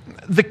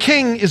 The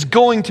king is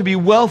going to be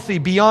wealthy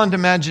beyond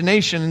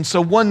imagination, and so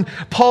one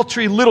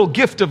paltry little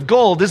gift of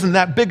gold isn't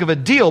that big of a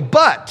deal.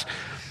 But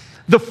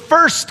the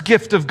first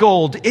gift of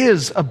gold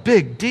is a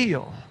big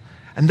deal.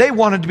 And they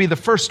wanted to be the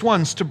first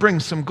ones to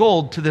bring some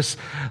gold to this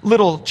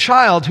little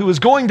child who was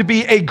going to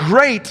be a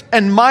great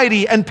and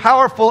mighty and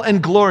powerful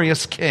and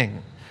glorious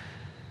king.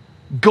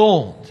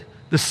 Gold,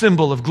 the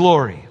symbol of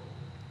glory.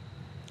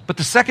 But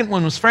the second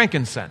one was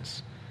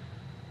frankincense.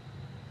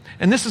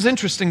 And this is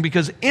interesting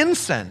because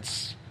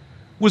incense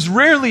was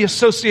rarely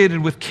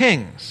associated with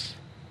kings.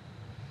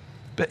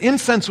 But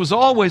incense was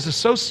always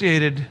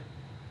associated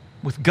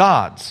with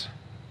gods,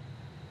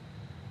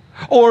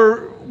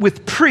 or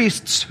with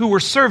priests who were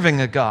serving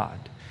a god.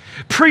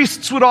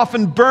 Priests would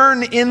often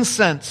burn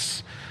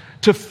incense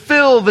to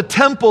fill the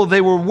temple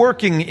they were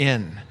working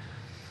in,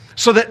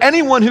 so that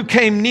anyone who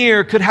came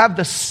near could have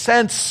the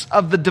sense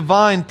of the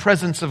divine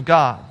presence of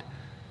God.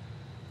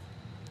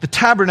 The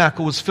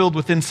tabernacle was filled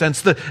with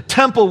incense. The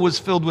temple was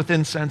filled with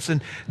incense.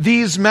 And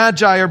these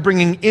magi are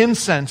bringing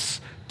incense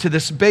to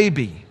this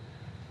baby.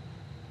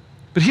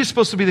 But he's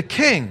supposed to be the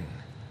king.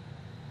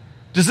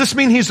 Does this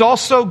mean he's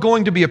also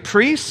going to be a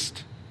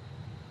priest?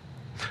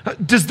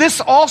 Does this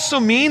also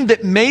mean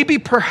that maybe,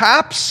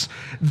 perhaps,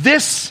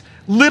 this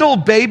little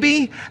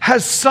baby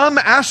has some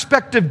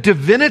aspect of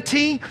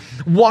divinity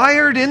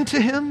wired into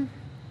him?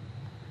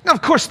 Now,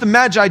 of course, the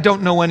Magi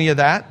don't know any of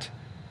that,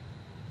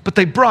 but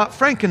they brought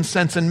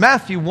frankincense, and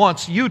Matthew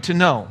wants you to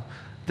know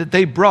that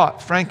they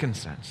brought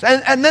frankincense.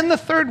 And then the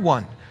third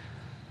one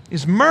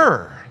is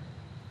myrrh.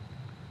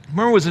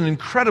 Myrrh was an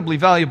incredibly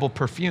valuable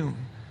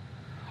perfume.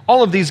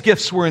 All of these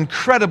gifts were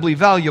incredibly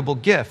valuable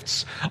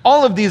gifts.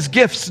 All of these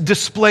gifts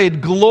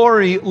displayed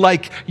glory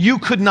like you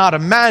could not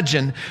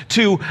imagine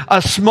to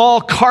a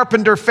small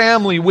carpenter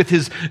family with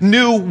his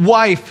new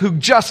wife who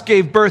just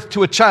gave birth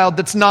to a child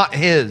that's not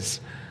his.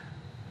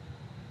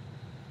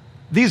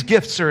 These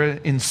gifts are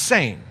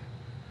insane.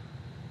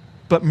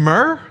 But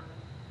myrrh?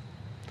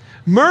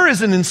 Myrrh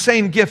is an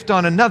insane gift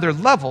on another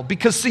level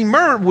because, see,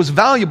 myrrh was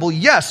valuable.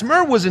 Yes,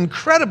 myrrh was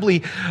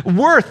incredibly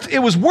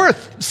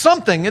worth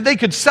something. And they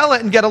could sell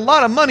it and get a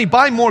lot of money,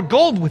 buy more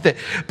gold with it.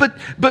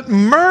 But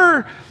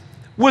myrrh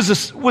was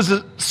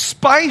a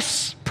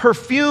spice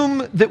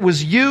perfume that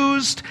was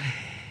used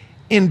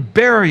in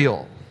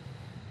burial.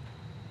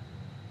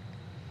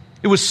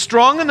 It was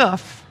strong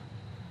enough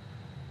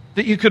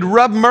that you could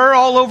rub myrrh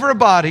all over a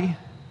body,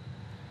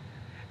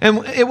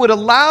 and it would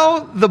allow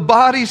the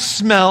body's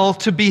smell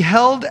to be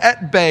held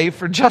at bay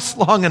for just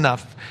long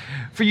enough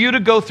for you to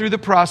go through the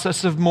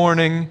process of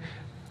mourning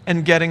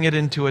and getting it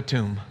into a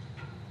tomb.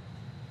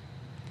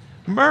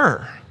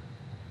 Myrrh,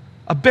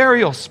 a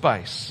burial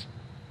spice.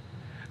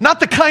 Not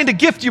the kind of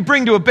gift you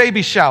bring to a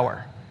baby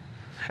shower.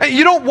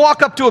 You don't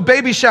walk up to a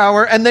baby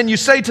shower and then you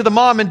say to the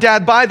mom and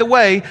dad, by the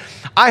way,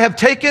 I have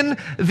taken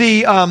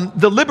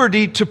the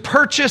liberty to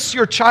purchase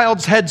your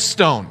child's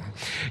headstone.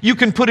 You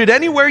can put it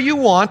anywhere you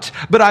want,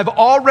 but I've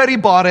already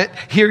bought it.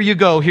 Here you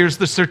go. Here's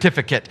the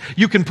certificate.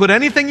 You can put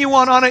anything you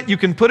want on it. You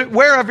can put it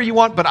wherever you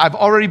want, but I've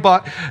already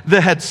bought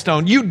the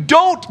headstone. You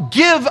don't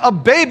give a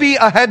baby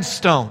a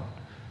headstone.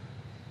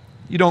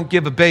 You don't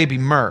give a baby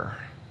myrrh.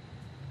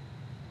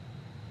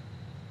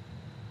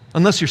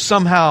 Unless you're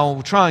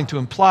somehow trying to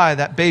imply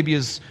that baby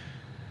is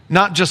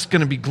not just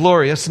going to be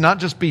glorious, not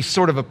just be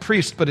sort of a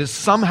priest, but is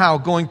somehow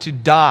going to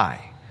die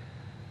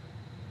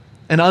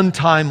an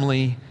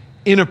untimely,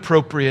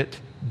 inappropriate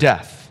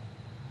death.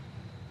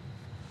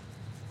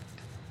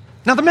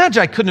 Now, the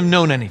Magi couldn't have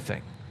known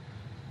anything.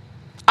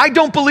 I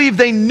don't believe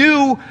they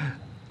knew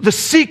the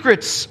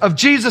secrets of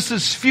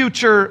Jesus'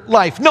 future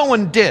life. No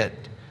one did.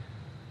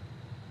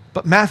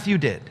 But Matthew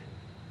did.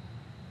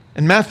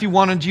 And Matthew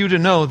wanted you to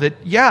know that,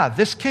 yeah,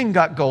 this king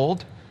got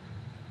gold.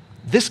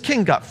 This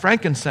king got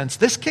frankincense.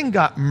 This king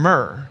got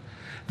myrrh.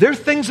 There are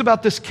things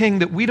about this king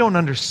that we don't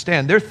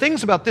understand. There are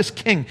things about this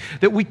king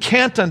that we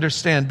can't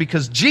understand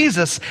because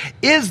Jesus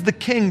is the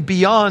king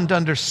beyond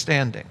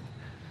understanding.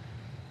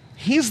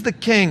 He's the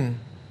king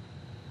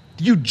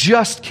you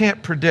just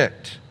can't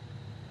predict.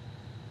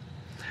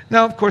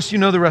 Now, of course, you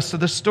know the rest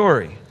of the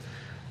story.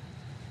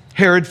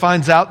 Herod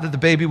finds out that the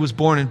baby was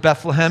born in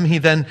Bethlehem. He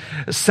then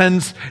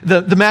sends,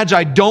 the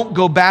Magi don't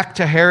go back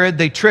to Herod.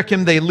 They trick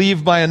him. They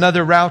leave by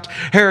another route.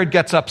 Herod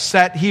gets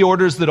upset. He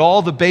orders that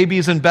all the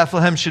babies in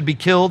Bethlehem should be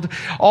killed.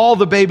 All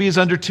the babies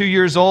under 2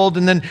 years old.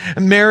 And then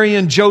Mary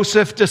and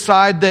Joseph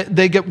decide that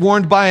they get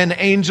warned by an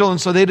angel. And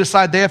so they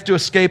decide they have to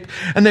escape.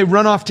 And they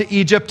run off to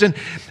Egypt.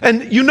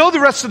 And you know the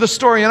rest of the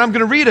story. And I'm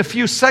going to read a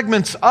few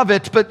segments of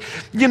it. But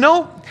you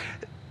know,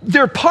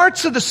 there are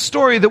parts of the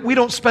story that we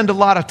don't spend a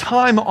lot of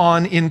time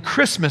on in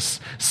Christmas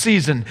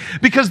season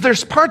because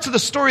there's parts of the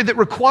story that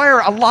require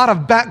a lot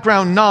of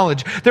background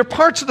knowledge. There are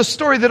parts of the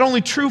story that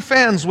only true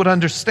fans would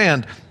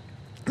understand.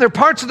 There are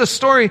parts of the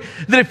story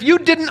that if you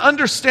didn't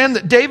understand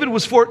that David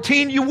was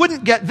 14, you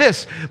wouldn't get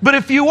this. But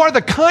if you are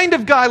the kind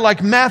of guy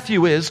like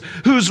Matthew is,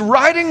 who's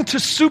writing to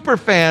super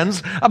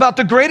fans about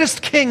the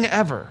greatest king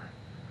ever,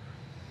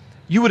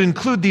 you would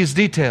include these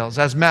details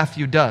as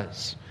Matthew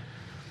does.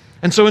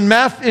 And so in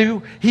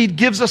Matthew, he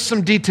gives us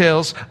some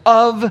details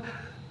of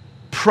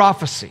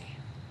prophecy.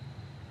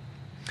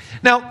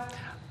 Now,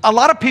 a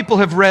lot of people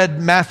have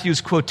read Matthew's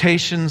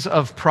quotations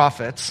of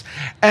prophets,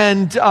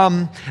 and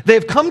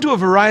they've come to a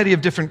variety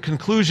of different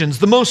conclusions.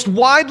 The most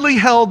widely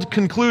held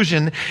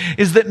conclusion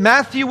is that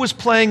Matthew was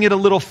playing it a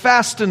little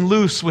fast and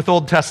loose with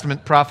Old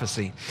Testament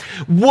prophecy.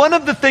 One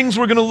of the things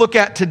we're going to look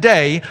at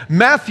today,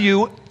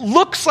 Matthew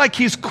looks like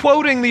he's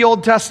quoting the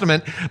Old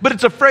Testament, but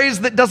it's a phrase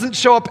that doesn't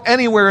show up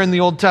anywhere in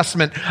the Old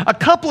Testament. A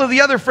couple of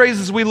the other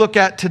phrases we look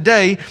at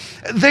today,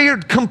 they are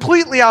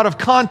completely out of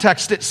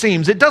context, it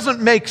seems. It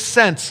doesn't make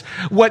sense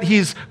what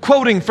he's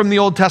quoting from the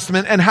Old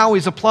Testament and how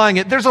he's applying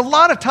it. There's a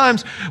lot of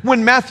times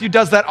when Matthew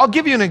does that. I'll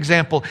give you an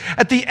example.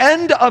 At the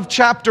end of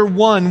chapter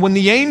 1, when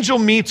the angel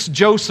meets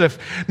Joseph,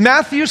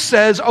 Matthew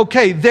says,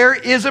 okay, there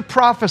is a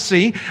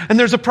prophecy, and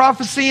there's a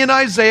prophecy in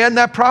Isaiah, and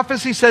that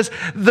prophecy says,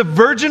 the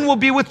virgin will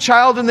be with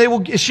child,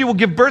 and she will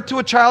give birth to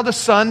a child, a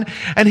son,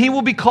 and he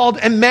will be called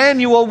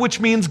Emmanuel,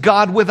 which means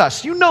God with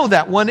us. You know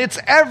that one. It's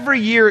every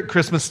year at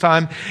Christmas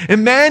time.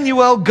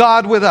 Emmanuel,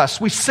 God with us.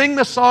 We sing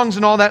the songs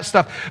and all that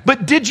stuff.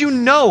 But did you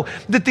know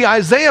that the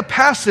Isaiah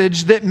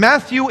passage that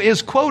Matthew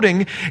is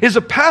quoting is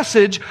a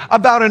passage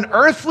about an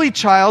earthly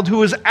child who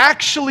was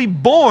actually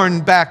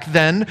born back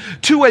then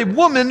to a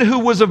woman who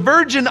was a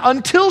virgin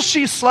until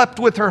she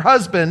slept with her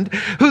husband,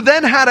 who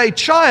then had a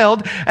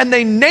child, and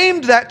they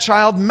named that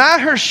child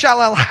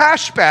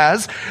Maher-Shalal-Hashbaz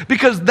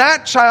because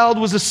that child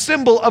was a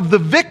symbol of the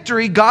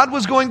victory God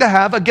was going to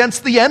have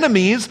against the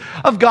enemies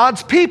of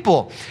God's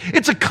people.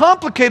 It's a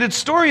complicated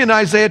story in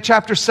Isaiah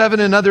chapter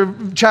 7 and other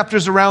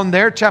chapters around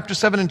there, chapter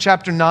 7 and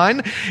chapter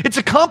 9. It's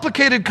a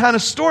complicated kind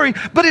of story,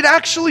 but it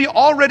actually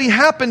already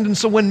happened. And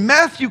so when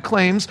Matthew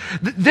claims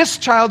that this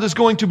child is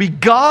going to be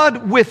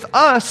God with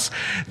us,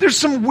 there's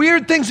some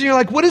weird things, and you're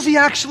like, what is he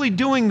actually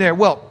doing there?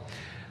 Well,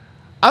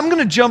 I'm going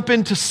to jump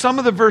into some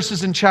of the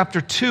verses in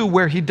chapter 2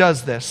 where he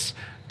does this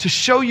to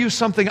show you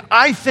something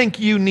I think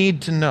you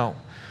need to know.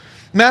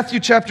 Matthew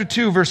chapter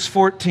 2, verse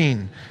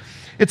 14.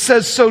 It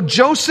says, so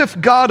Joseph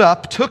got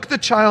up, took the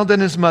child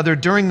and his mother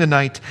during the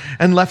night,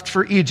 and left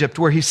for Egypt,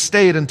 where he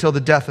stayed until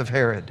the death of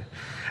Herod.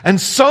 And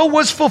so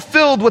was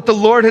fulfilled what the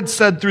Lord had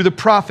said through the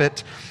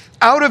prophet,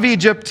 out of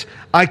Egypt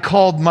I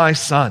called my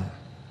son.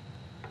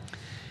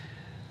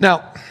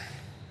 Now,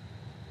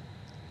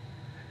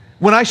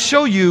 when I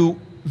show you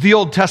the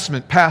Old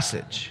Testament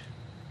passage,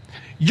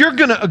 you're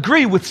going to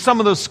agree with some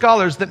of those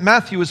scholars that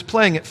Matthew is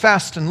playing it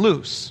fast and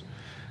loose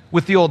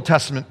with the Old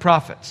Testament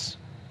prophets.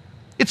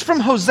 It's from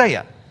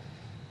Hosea.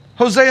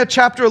 Hosea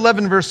chapter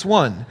 11, verse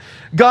 1.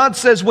 God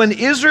says, when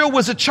Israel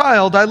was a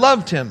child, I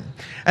loved him,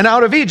 and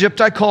out of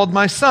Egypt I called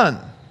my son.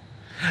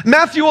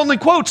 Matthew only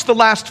quotes the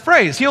last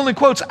phrase. He only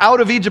quotes, out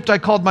of Egypt I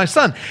called my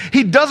son.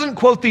 He doesn't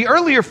quote the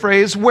earlier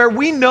phrase where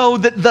we know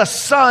that the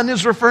son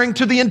is referring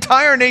to the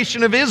entire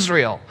nation of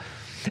Israel.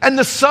 And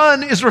the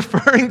son is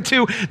referring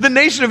to the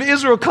nation of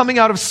Israel coming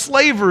out of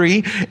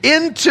slavery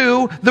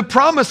into the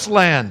promised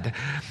land.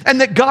 And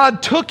that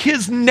God took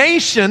his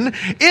nation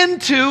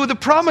into the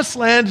promised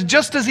land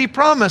just as he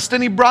promised,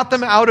 and he brought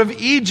them out of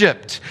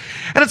Egypt.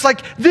 And it's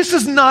like, this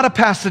is not a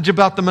passage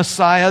about the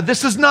Messiah.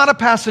 This is not a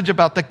passage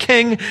about the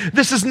king.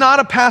 This is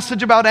not a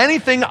passage about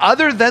anything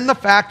other than the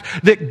fact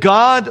that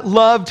God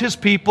loved his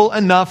people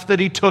enough that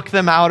he took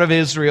them out of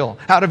Israel,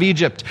 out of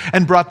Egypt,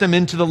 and brought them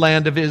into the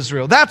land of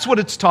Israel. That's what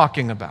it's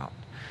talking about.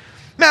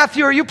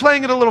 Matthew, are you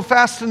playing it a little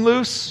fast and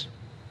loose?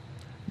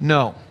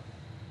 No.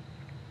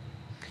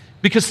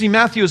 Because, see,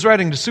 Matthew is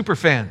writing to super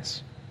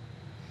fans.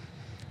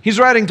 He's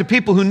writing to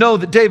people who know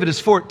that David is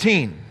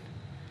 14.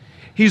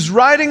 He's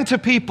writing to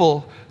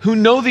people who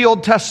know the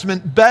Old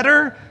Testament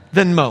better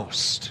than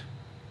most.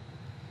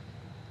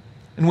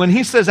 And when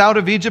he says, out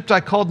of Egypt I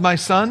called my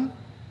son,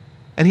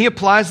 and he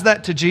applies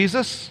that to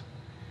Jesus,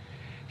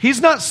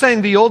 he's not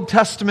saying the Old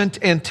Testament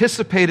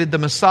anticipated the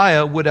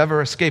Messiah would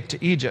ever escape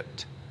to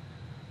Egypt.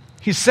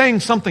 He's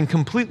saying something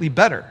completely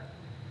better.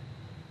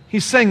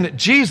 He's saying that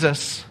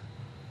Jesus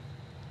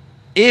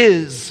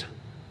is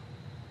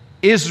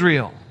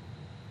Israel.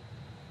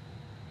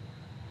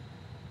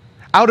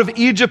 Out of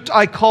Egypt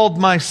I called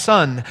my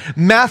son.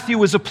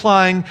 Matthew is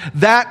applying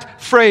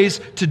that phrase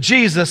to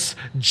Jesus.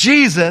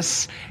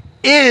 Jesus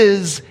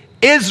is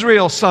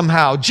Israel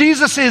somehow.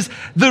 Jesus is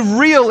the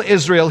real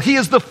Israel. He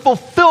is the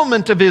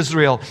fulfillment of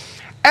Israel.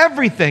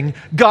 Everything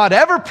God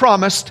ever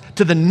promised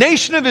to the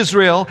nation of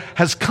Israel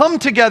has come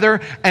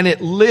together, and it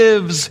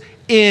lives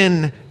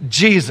in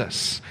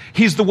Jesus.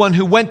 He's the one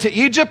who went to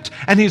Egypt,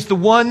 and he's the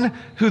one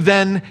who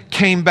then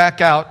came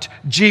back out.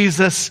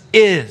 Jesus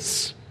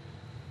is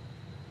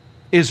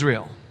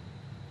Israel.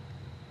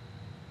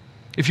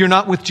 If you're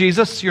not with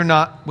Jesus, you're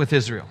not with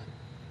Israel.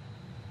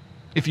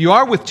 If you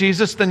are with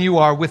Jesus, then you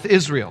are with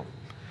Israel.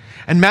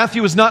 And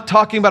Matthew is not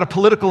talking about a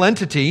political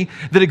entity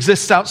that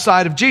exists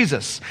outside of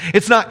Jesus.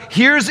 It's not,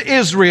 here's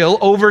Israel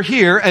over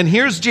here, and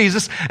here's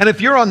Jesus, and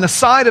if you're on the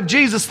side of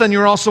Jesus, then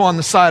you're also on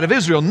the side of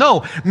Israel.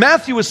 No,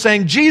 Matthew is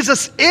saying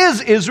Jesus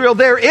is Israel.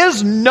 There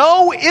is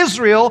no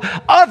Israel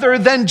other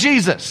than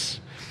Jesus.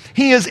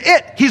 He is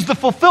it. He's the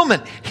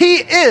fulfillment. He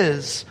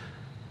is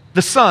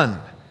the Son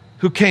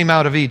who came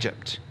out of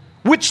Egypt.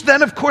 Which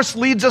then, of course,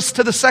 leads us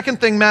to the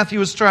second thing Matthew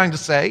is trying to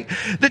say,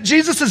 that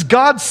Jesus is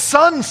God's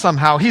son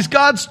somehow. He's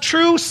God's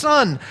true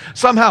son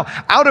somehow.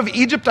 Out of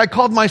Egypt I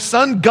called my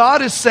son.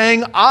 God is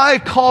saying, I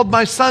called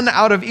my son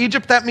out of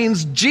Egypt. That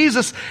means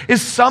Jesus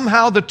is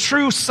somehow the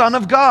true Son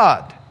of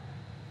God.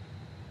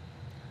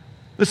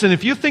 Listen,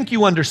 if you think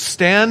you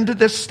understand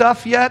this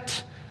stuff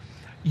yet,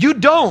 you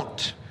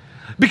don't.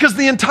 Because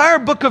the entire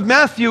book of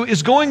Matthew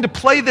is going to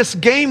play this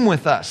game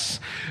with us.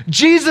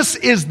 Jesus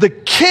is the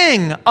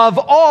King of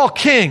all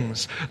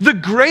kings, the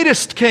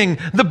greatest king,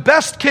 the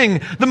best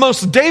king, the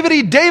most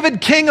David-y David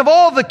king of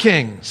all the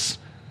kings.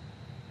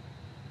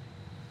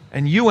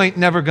 And you ain't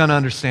never going to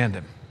understand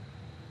him.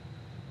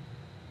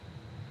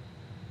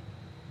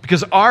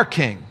 Because our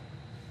king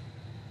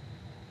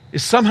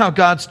is somehow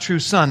God's true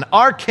son.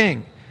 Our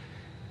king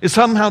is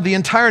somehow the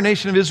entire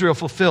nation of Israel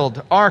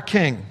fulfilled. Our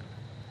king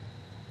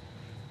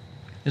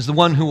is the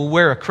one who will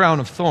wear a crown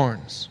of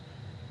thorns.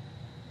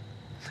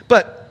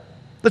 But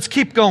let's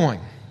keep going.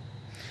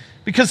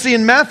 Because see,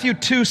 in Matthew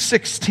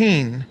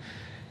 2:16,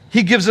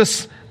 he gives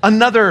us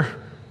another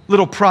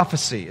little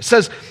prophecy. It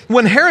says,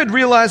 when Herod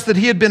realized that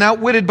he had been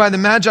outwitted by the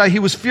Magi, he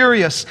was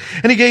furious,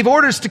 and he gave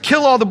orders to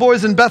kill all the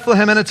boys in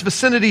Bethlehem and its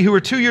vicinity who were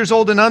 2 years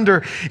old and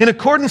under, in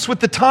accordance with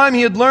the time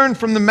he had learned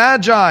from the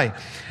Magi.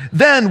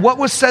 Then what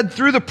was said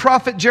through the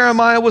prophet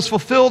Jeremiah was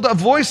fulfilled. A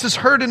voice is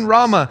heard in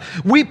Ramah,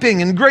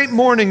 weeping in great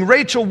mourning,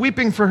 Rachel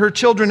weeping for her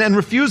children and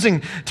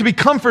refusing to be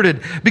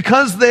comforted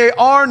because they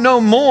are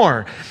no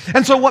more.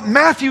 And so what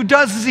Matthew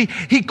does is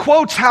he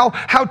quotes how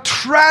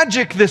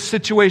tragic this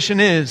situation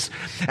is,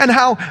 and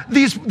how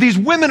these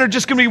women are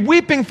just going to be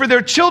weeping for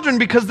their children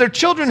because their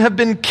children have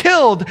been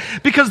killed,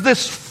 because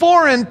this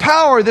foreign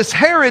power, this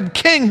Herod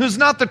king who's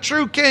not the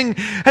true king,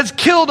 has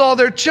killed all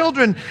their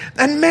children.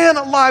 And man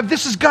alive,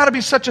 this has got to be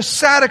such a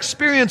sad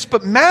experience.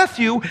 But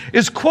Matthew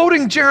is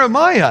quoting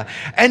Jeremiah.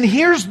 And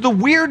here's the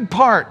weird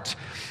part.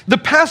 The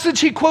passage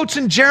he quotes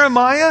in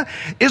Jeremiah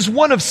is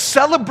one of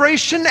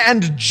celebration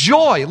and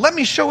joy. Let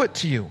me show it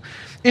to you.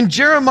 In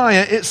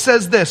Jeremiah, it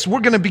says this. We're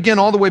going to begin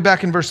all the way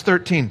back in verse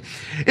 13.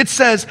 It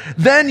says,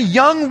 then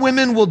young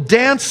women will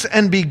dance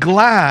and be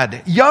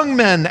glad, young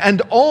men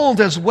and old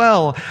as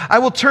well. I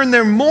will turn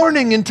their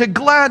mourning into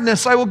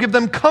gladness. I will give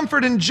them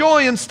comfort and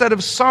joy instead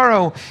of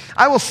sorrow.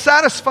 I will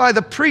satisfy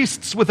the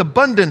priests with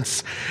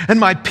abundance, and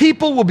my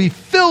people will be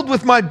filled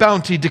with my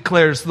bounty,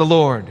 declares the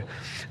Lord.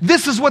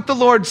 This is what the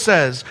Lord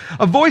says.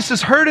 A voice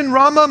is heard in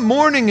Ramah,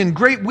 mourning and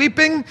great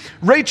weeping,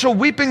 Rachel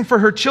weeping for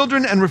her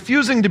children and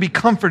refusing to be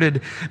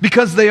comforted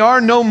because they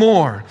are no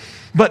more.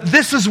 But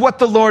this is what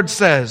the Lord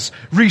says.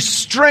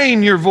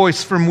 Restrain your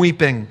voice from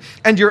weeping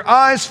and your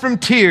eyes from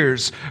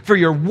tears, for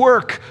your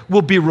work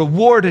will be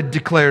rewarded,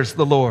 declares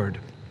the Lord.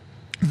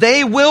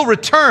 They will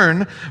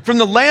return from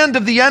the land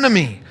of the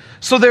enemy.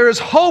 So there is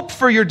hope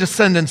for your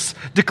descendants,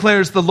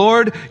 declares the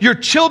Lord. Your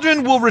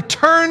children will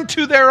return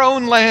to their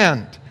own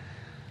land.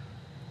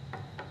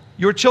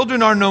 Your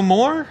children are no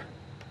more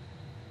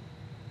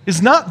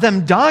is not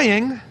them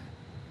dying.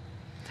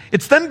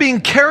 It's them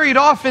being carried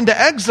off into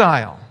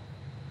exile.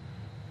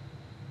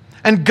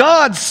 And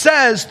God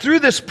says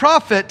through this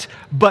prophet,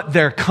 but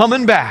they're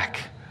coming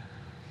back.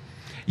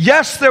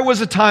 Yes, there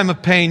was a time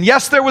of pain.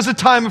 Yes, there was a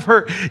time of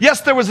hurt.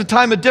 Yes, there was a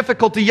time of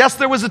difficulty. Yes,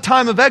 there was a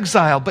time of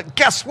exile. But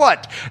guess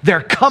what?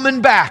 They're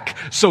coming back.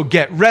 So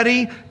get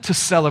ready to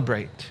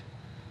celebrate.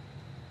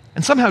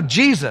 And somehow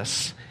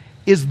Jesus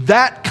is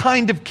that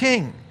kind of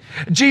king.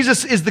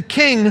 Jesus is the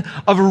king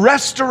of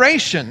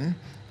restoration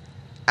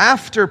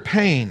after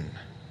pain.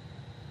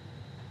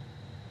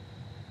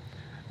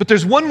 But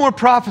there's one more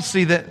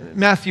prophecy that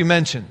Matthew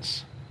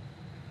mentions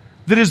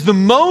that is the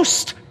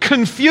most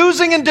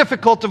confusing and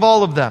difficult of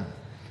all of them.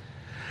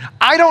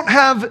 I don't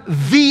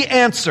have the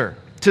answer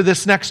to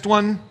this next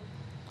one,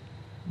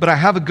 but I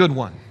have a good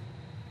one.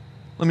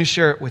 Let me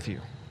share it with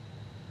you.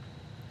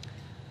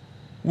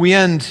 We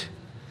end,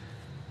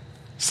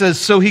 says,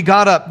 so he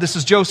got up, this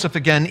is Joseph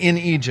again, in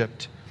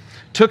Egypt,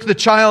 took the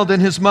child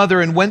and his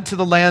mother and went to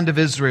the land of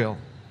Israel.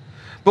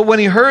 But when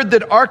he heard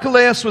that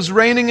Archelaus was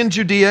reigning in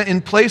Judea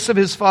in place of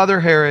his father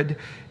Herod,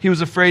 he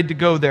was afraid to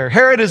go there.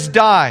 Herod has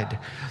died.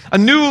 A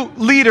new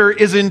leader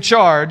is in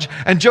charge,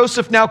 and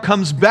Joseph now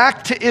comes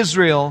back to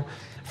Israel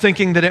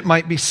thinking that it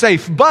might be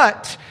safe.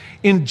 But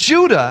in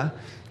Judah,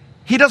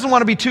 he doesn't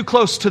want to be too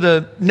close to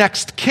the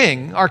next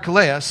king,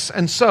 Archelaus,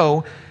 and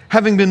so,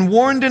 having been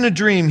warned in a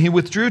dream, he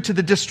withdrew to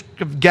the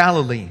district of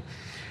Galilee.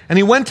 And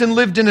he went and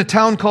lived in a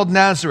town called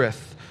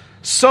Nazareth.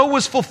 So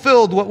was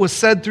fulfilled what was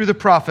said through the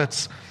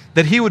prophets,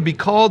 that he would be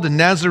called a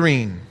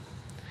Nazarene.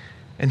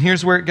 And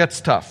here's where it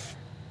gets tough.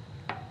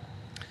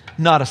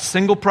 Not a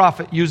single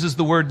prophet uses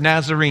the word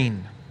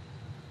Nazarene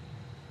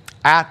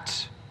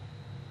at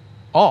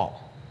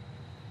all.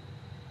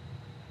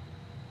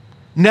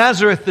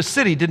 Nazareth, the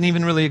city, didn't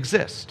even really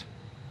exist.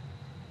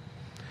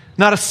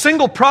 Not a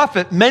single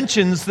prophet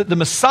mentions that the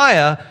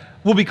Messiah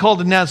will be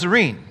called a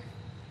Nazarene.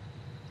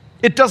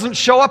 It doesn't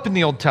show up in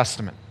the Old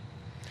Testament.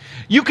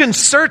 You can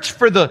search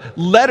for the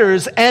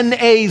letters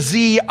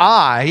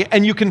N-A-Z-I,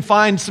 and you can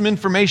find some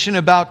information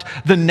about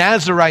the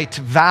Nazarite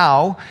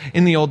vow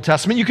in the Old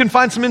Testament. You can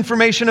find some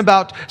information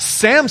about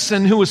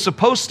Samson, who was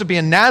supposed to be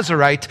a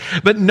Nazarite,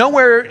 but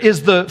nowhere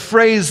is the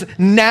phrase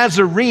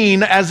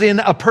Nazarene, as in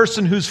a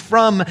person who's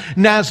from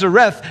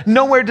Nazareth.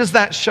 Nowhere does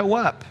that show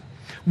up.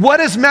 What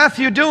is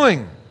Matthew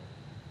doing?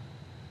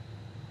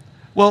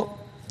 Well,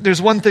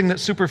 there's one thing that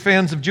super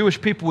fans of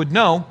Jewish people would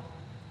know.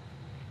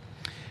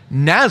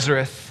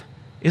 Nazareth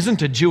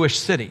isn't a Jewish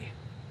city.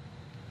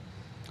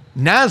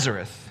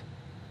 Nazareth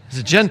is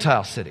a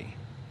Gentile city.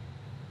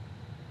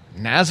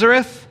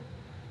 Nazareth?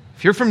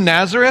 If you're from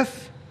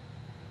Nazareth,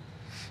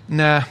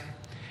 nah,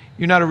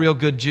 you're not a real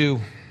good Jew.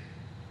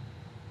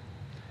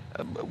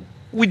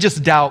 We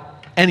just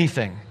doubt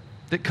anything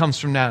that comes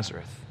from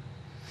Nazareth.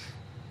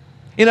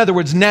 In other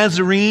words,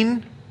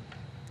 Nazarene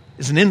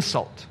is an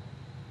insult.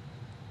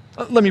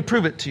 Let me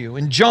prove it to you.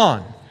 In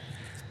John,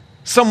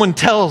 someone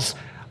tells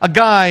a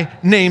guy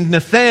named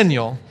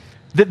Nathanael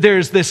that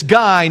there's this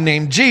guy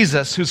named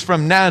Jesus who's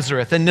from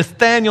Nazareth. And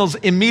Nathanael's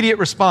immediate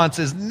response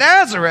is,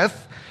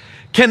 Nazareth?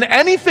 Can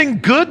anything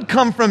good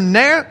come from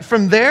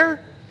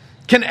there?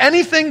 Can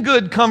anything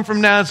good come from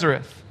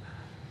Nazareth?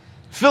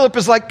 Philip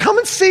is like, come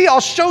and see,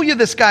 I'll show you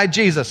this guy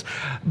Jesus.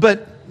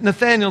 But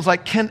Nathanael's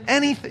like, can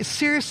anything,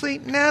 seriously,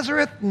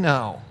 Nazareth?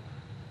 No.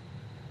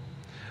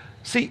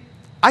 See,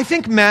 I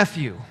think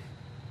Matthew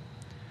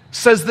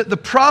says that the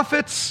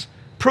prophets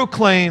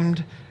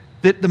proclaimed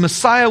that the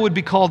Messiah would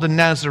be called a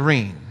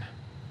Nazarene,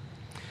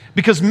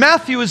 because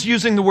Matthew is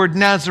using the word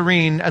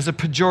Nazarene as a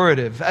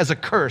pejorative, as a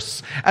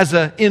curse, as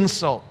an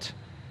insult.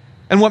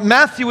 And what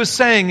Matthew is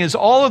saying is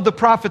all of the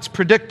prophets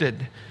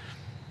predicted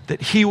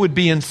that he would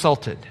be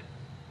insulted,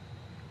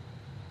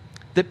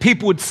 that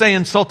people would say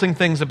insulting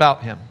things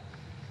about him.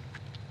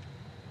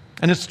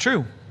 And it's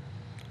true.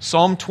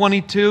 Psalm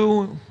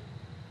 22,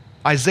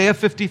 Isaiah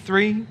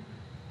 53,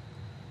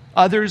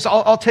 others.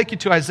 I'll take you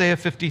to Isaiah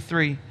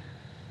 53.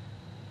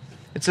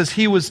 It says,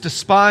 he was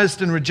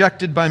despised and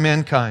rejected by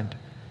mankind,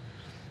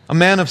 a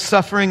man of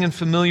suffering and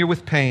familiar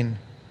with pain.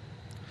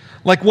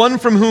 Like one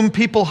from whom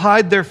people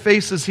hide their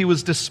faces, he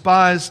was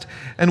despised,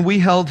 and we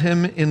held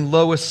him in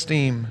low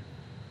esteem.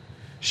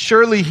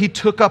 Surely he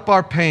took up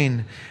our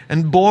pain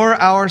and bore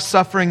our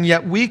suffering,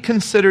 yet we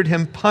considered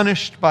him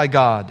punished by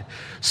God,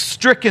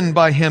 stricken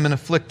by him and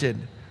afflicted.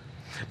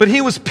 But he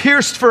was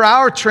pierced for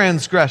our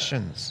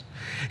transgressions.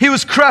 He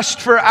was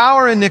crushed for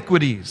our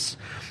iniquities.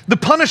 The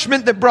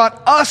punishment that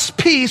brought us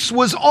peace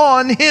was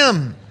on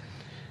him,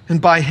 and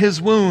by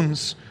his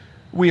wounds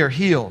we are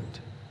healed.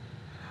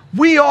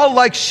 We all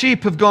like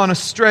sheep have gone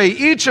astray.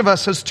 Each of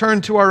us has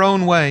turned to our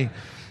own way,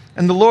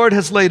 and the Lord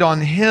has laid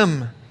on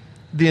him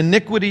the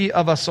iniquity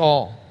of us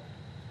all.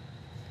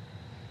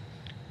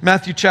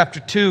 Matthew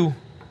chapter 2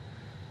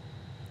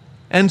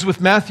 ends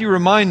with Matthew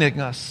reminding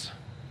us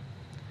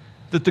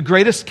that the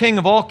greatest king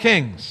of all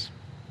kings,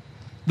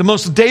 the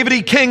most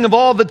David-y king of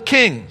all the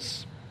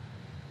kings,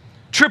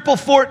 triple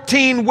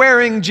 14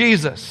 wearing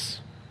Jesus,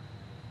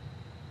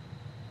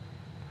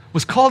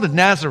 was called a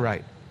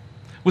Nazarite,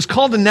 was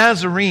called a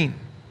Nazarene,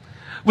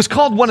 was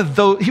called one of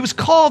those, he was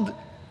called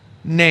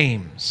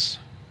names.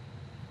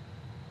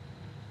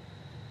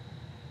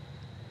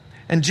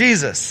 And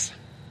Jesus,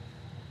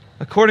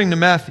 according to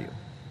Matthew,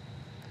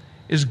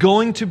 is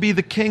going to be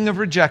the king of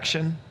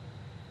rejection,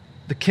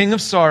 the king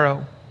of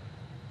sorrow,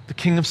 the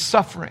king of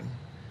suffering,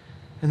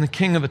 and the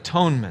king of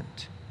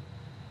atonement.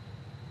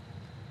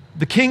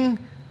 The king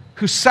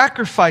who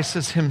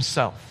sacrifices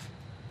himself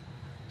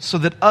so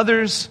that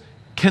others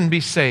can be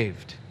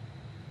saved.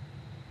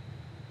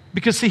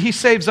 Because see, he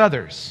saves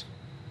others.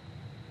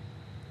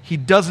 He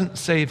doesn't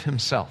save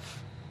himself.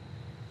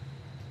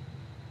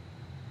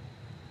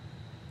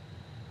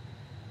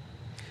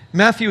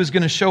 Matthew is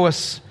going to show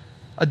us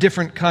a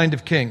different kind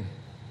of king.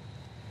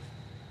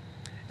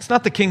 It's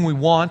not the king we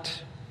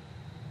want.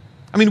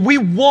 I mean, we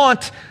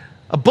want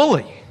a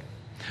bully.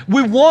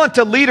 We want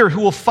a leader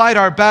who will fight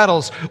our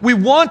battles. We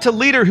want a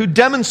leader who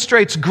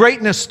demonstrates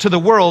greatness to the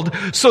world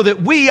so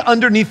that we,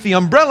 underneath the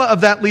umbrella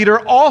of that leader,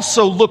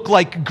 also look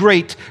like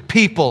great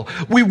people.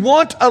 We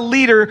want a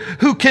leader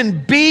who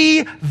can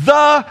be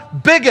the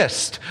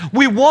biggest.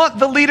 We want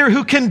the leader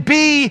who can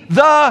be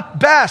the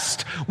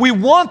best. We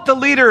want the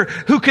leader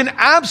who can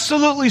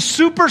absolutely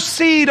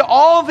supersede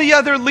all the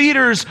other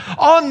leaders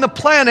on the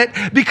planet,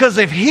 because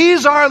if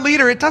he's our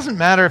leader, it doesn't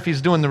matter if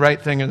he's doing the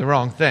right thing or the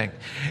wrong thing.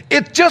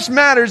 It just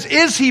matters,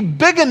 is he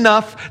big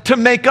enough to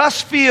make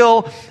us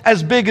feel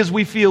as big as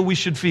we feel we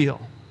should feel?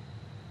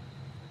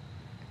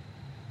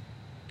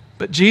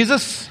 But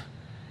Jesus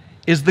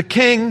is the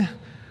king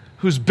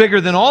who's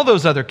bigger than all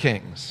those other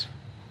kings.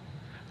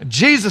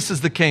 Jesus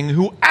is the king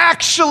who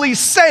actually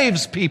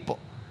saves people.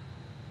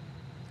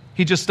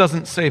 He just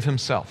doesn't save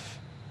himself.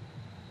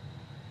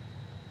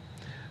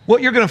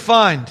 What you're going to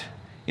find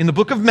in the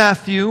book of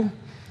Matthew,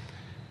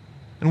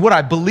 and what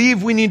I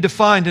believe we need to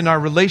find in our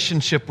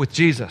relationship with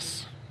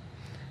Jesus,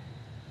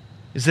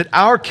 is that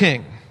our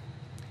King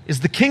is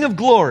the King of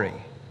glory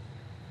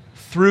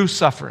through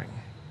suffering.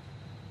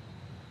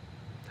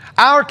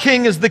 Our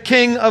King is the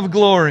King of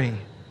glory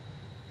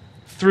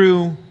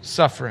through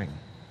suffering.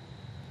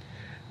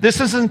 This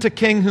isn't a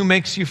king who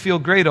makes you feel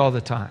great all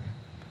the time.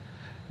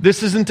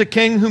 This isn't a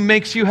king who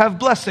makes you have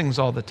blessings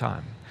all the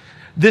time.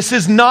 This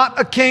is not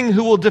a king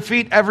who will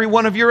defeat every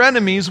one of your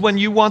enemies when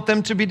you want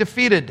them to be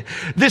defeated.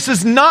 This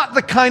is not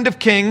the kind of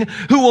king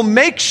who will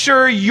make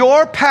sure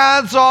your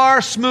paths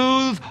are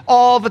smooth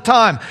all the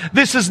time.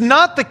 This is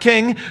not the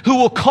king who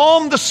will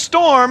calm the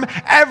storm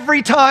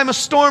every time a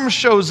storm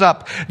shows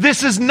up.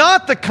 This is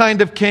not the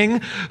kind of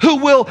king who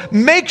will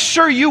make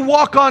sure you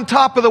walk on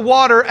top of the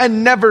water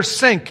and never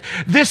sink.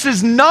 This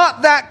is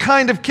not that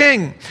kind of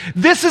king.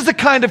 This is the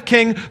kind of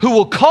king who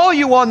will call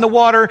you on the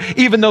water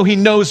even though he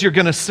knows you're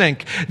going to sink.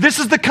 This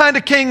is the kind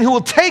of king who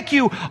will take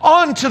you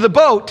onto the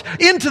boat,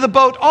 into the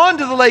boat,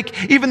 onto the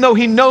lake, even though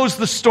he knows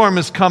the storm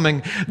is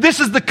coming.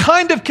 This is the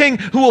kind of king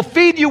who will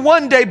feed you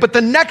one day, but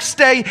the next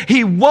day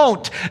he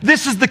won't.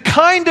 This is the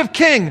kind of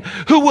king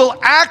who will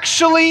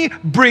actually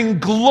bring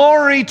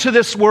glory to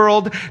this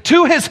world,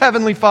 to his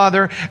heavenly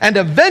Father, and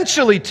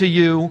eventually to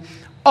you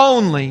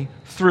only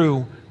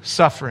through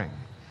suffering.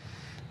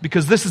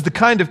 Because this is the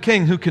kind of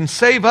king who can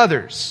save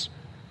others.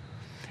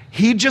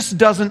 He just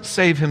doesn't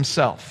save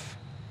himself.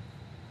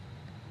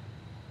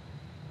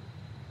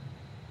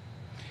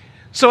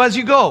 So as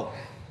you go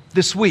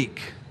this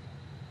week,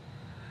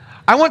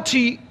 I want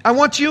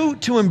you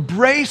to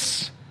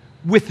embrace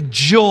with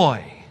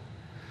joy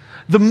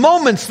the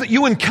moments that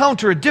you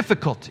encounter a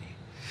difficulty,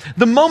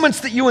 the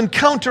moments that you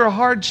encounter a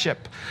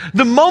hardship,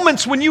 the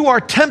moments when you are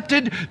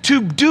tempted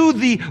to do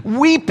the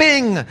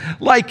weeping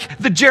like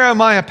the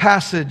Jeremiah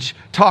passage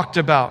talked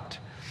about.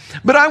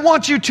 But I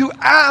want you to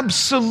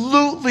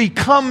absolutely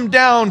come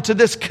down to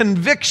this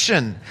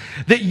conviction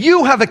that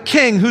you have a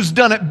king who's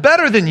done it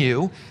better than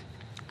you.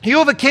 You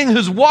have a king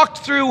who's walked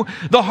through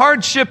the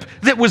hardship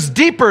that was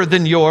deeper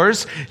than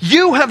yours.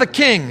 You have a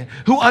king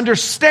who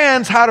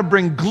understands how to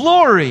bring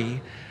glory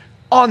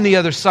on the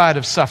other side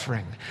of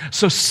suffering.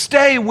 So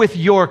stay with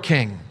your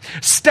king.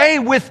 Stay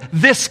with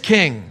this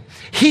king.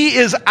 He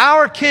is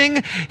our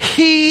king.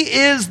 He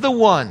is the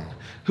one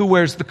who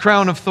wears the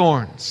crown of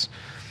thorns.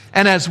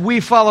 And as we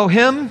follow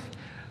him,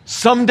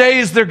 some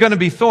days they're going to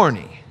be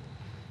thorny.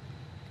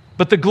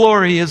 But the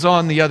glory is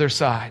on the other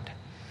side.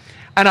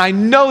 And I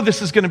know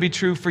this is going to be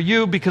true for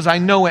you because I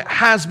know it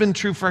has been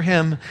true for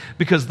him,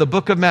 because the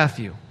book of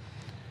Matthew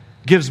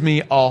gives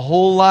me a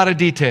whole lot of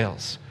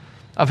details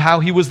of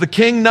how he was the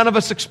king none of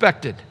us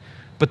expected,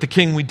 but the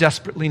king we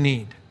desperately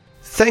need.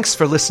 Thanks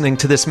for listening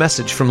to this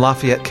message from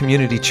Lafayette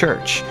Community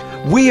Church.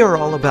 We are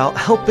all about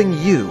helping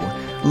you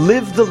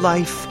live the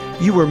life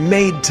you were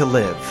made to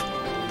live.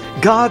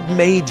 God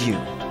made you.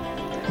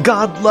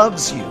 God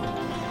loves you.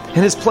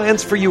 And his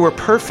plans for you are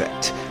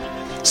perfect.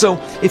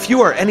 So if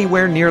you are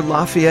anywhere near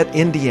Lafayette,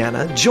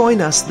 Indiana, join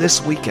us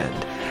this weekend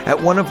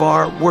at one of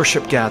our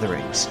worship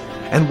gatherings.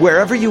 And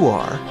wherever you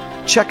are,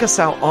 check us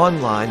out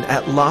online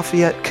at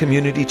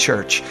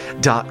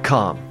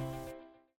LafayetteCommunityChurch.com.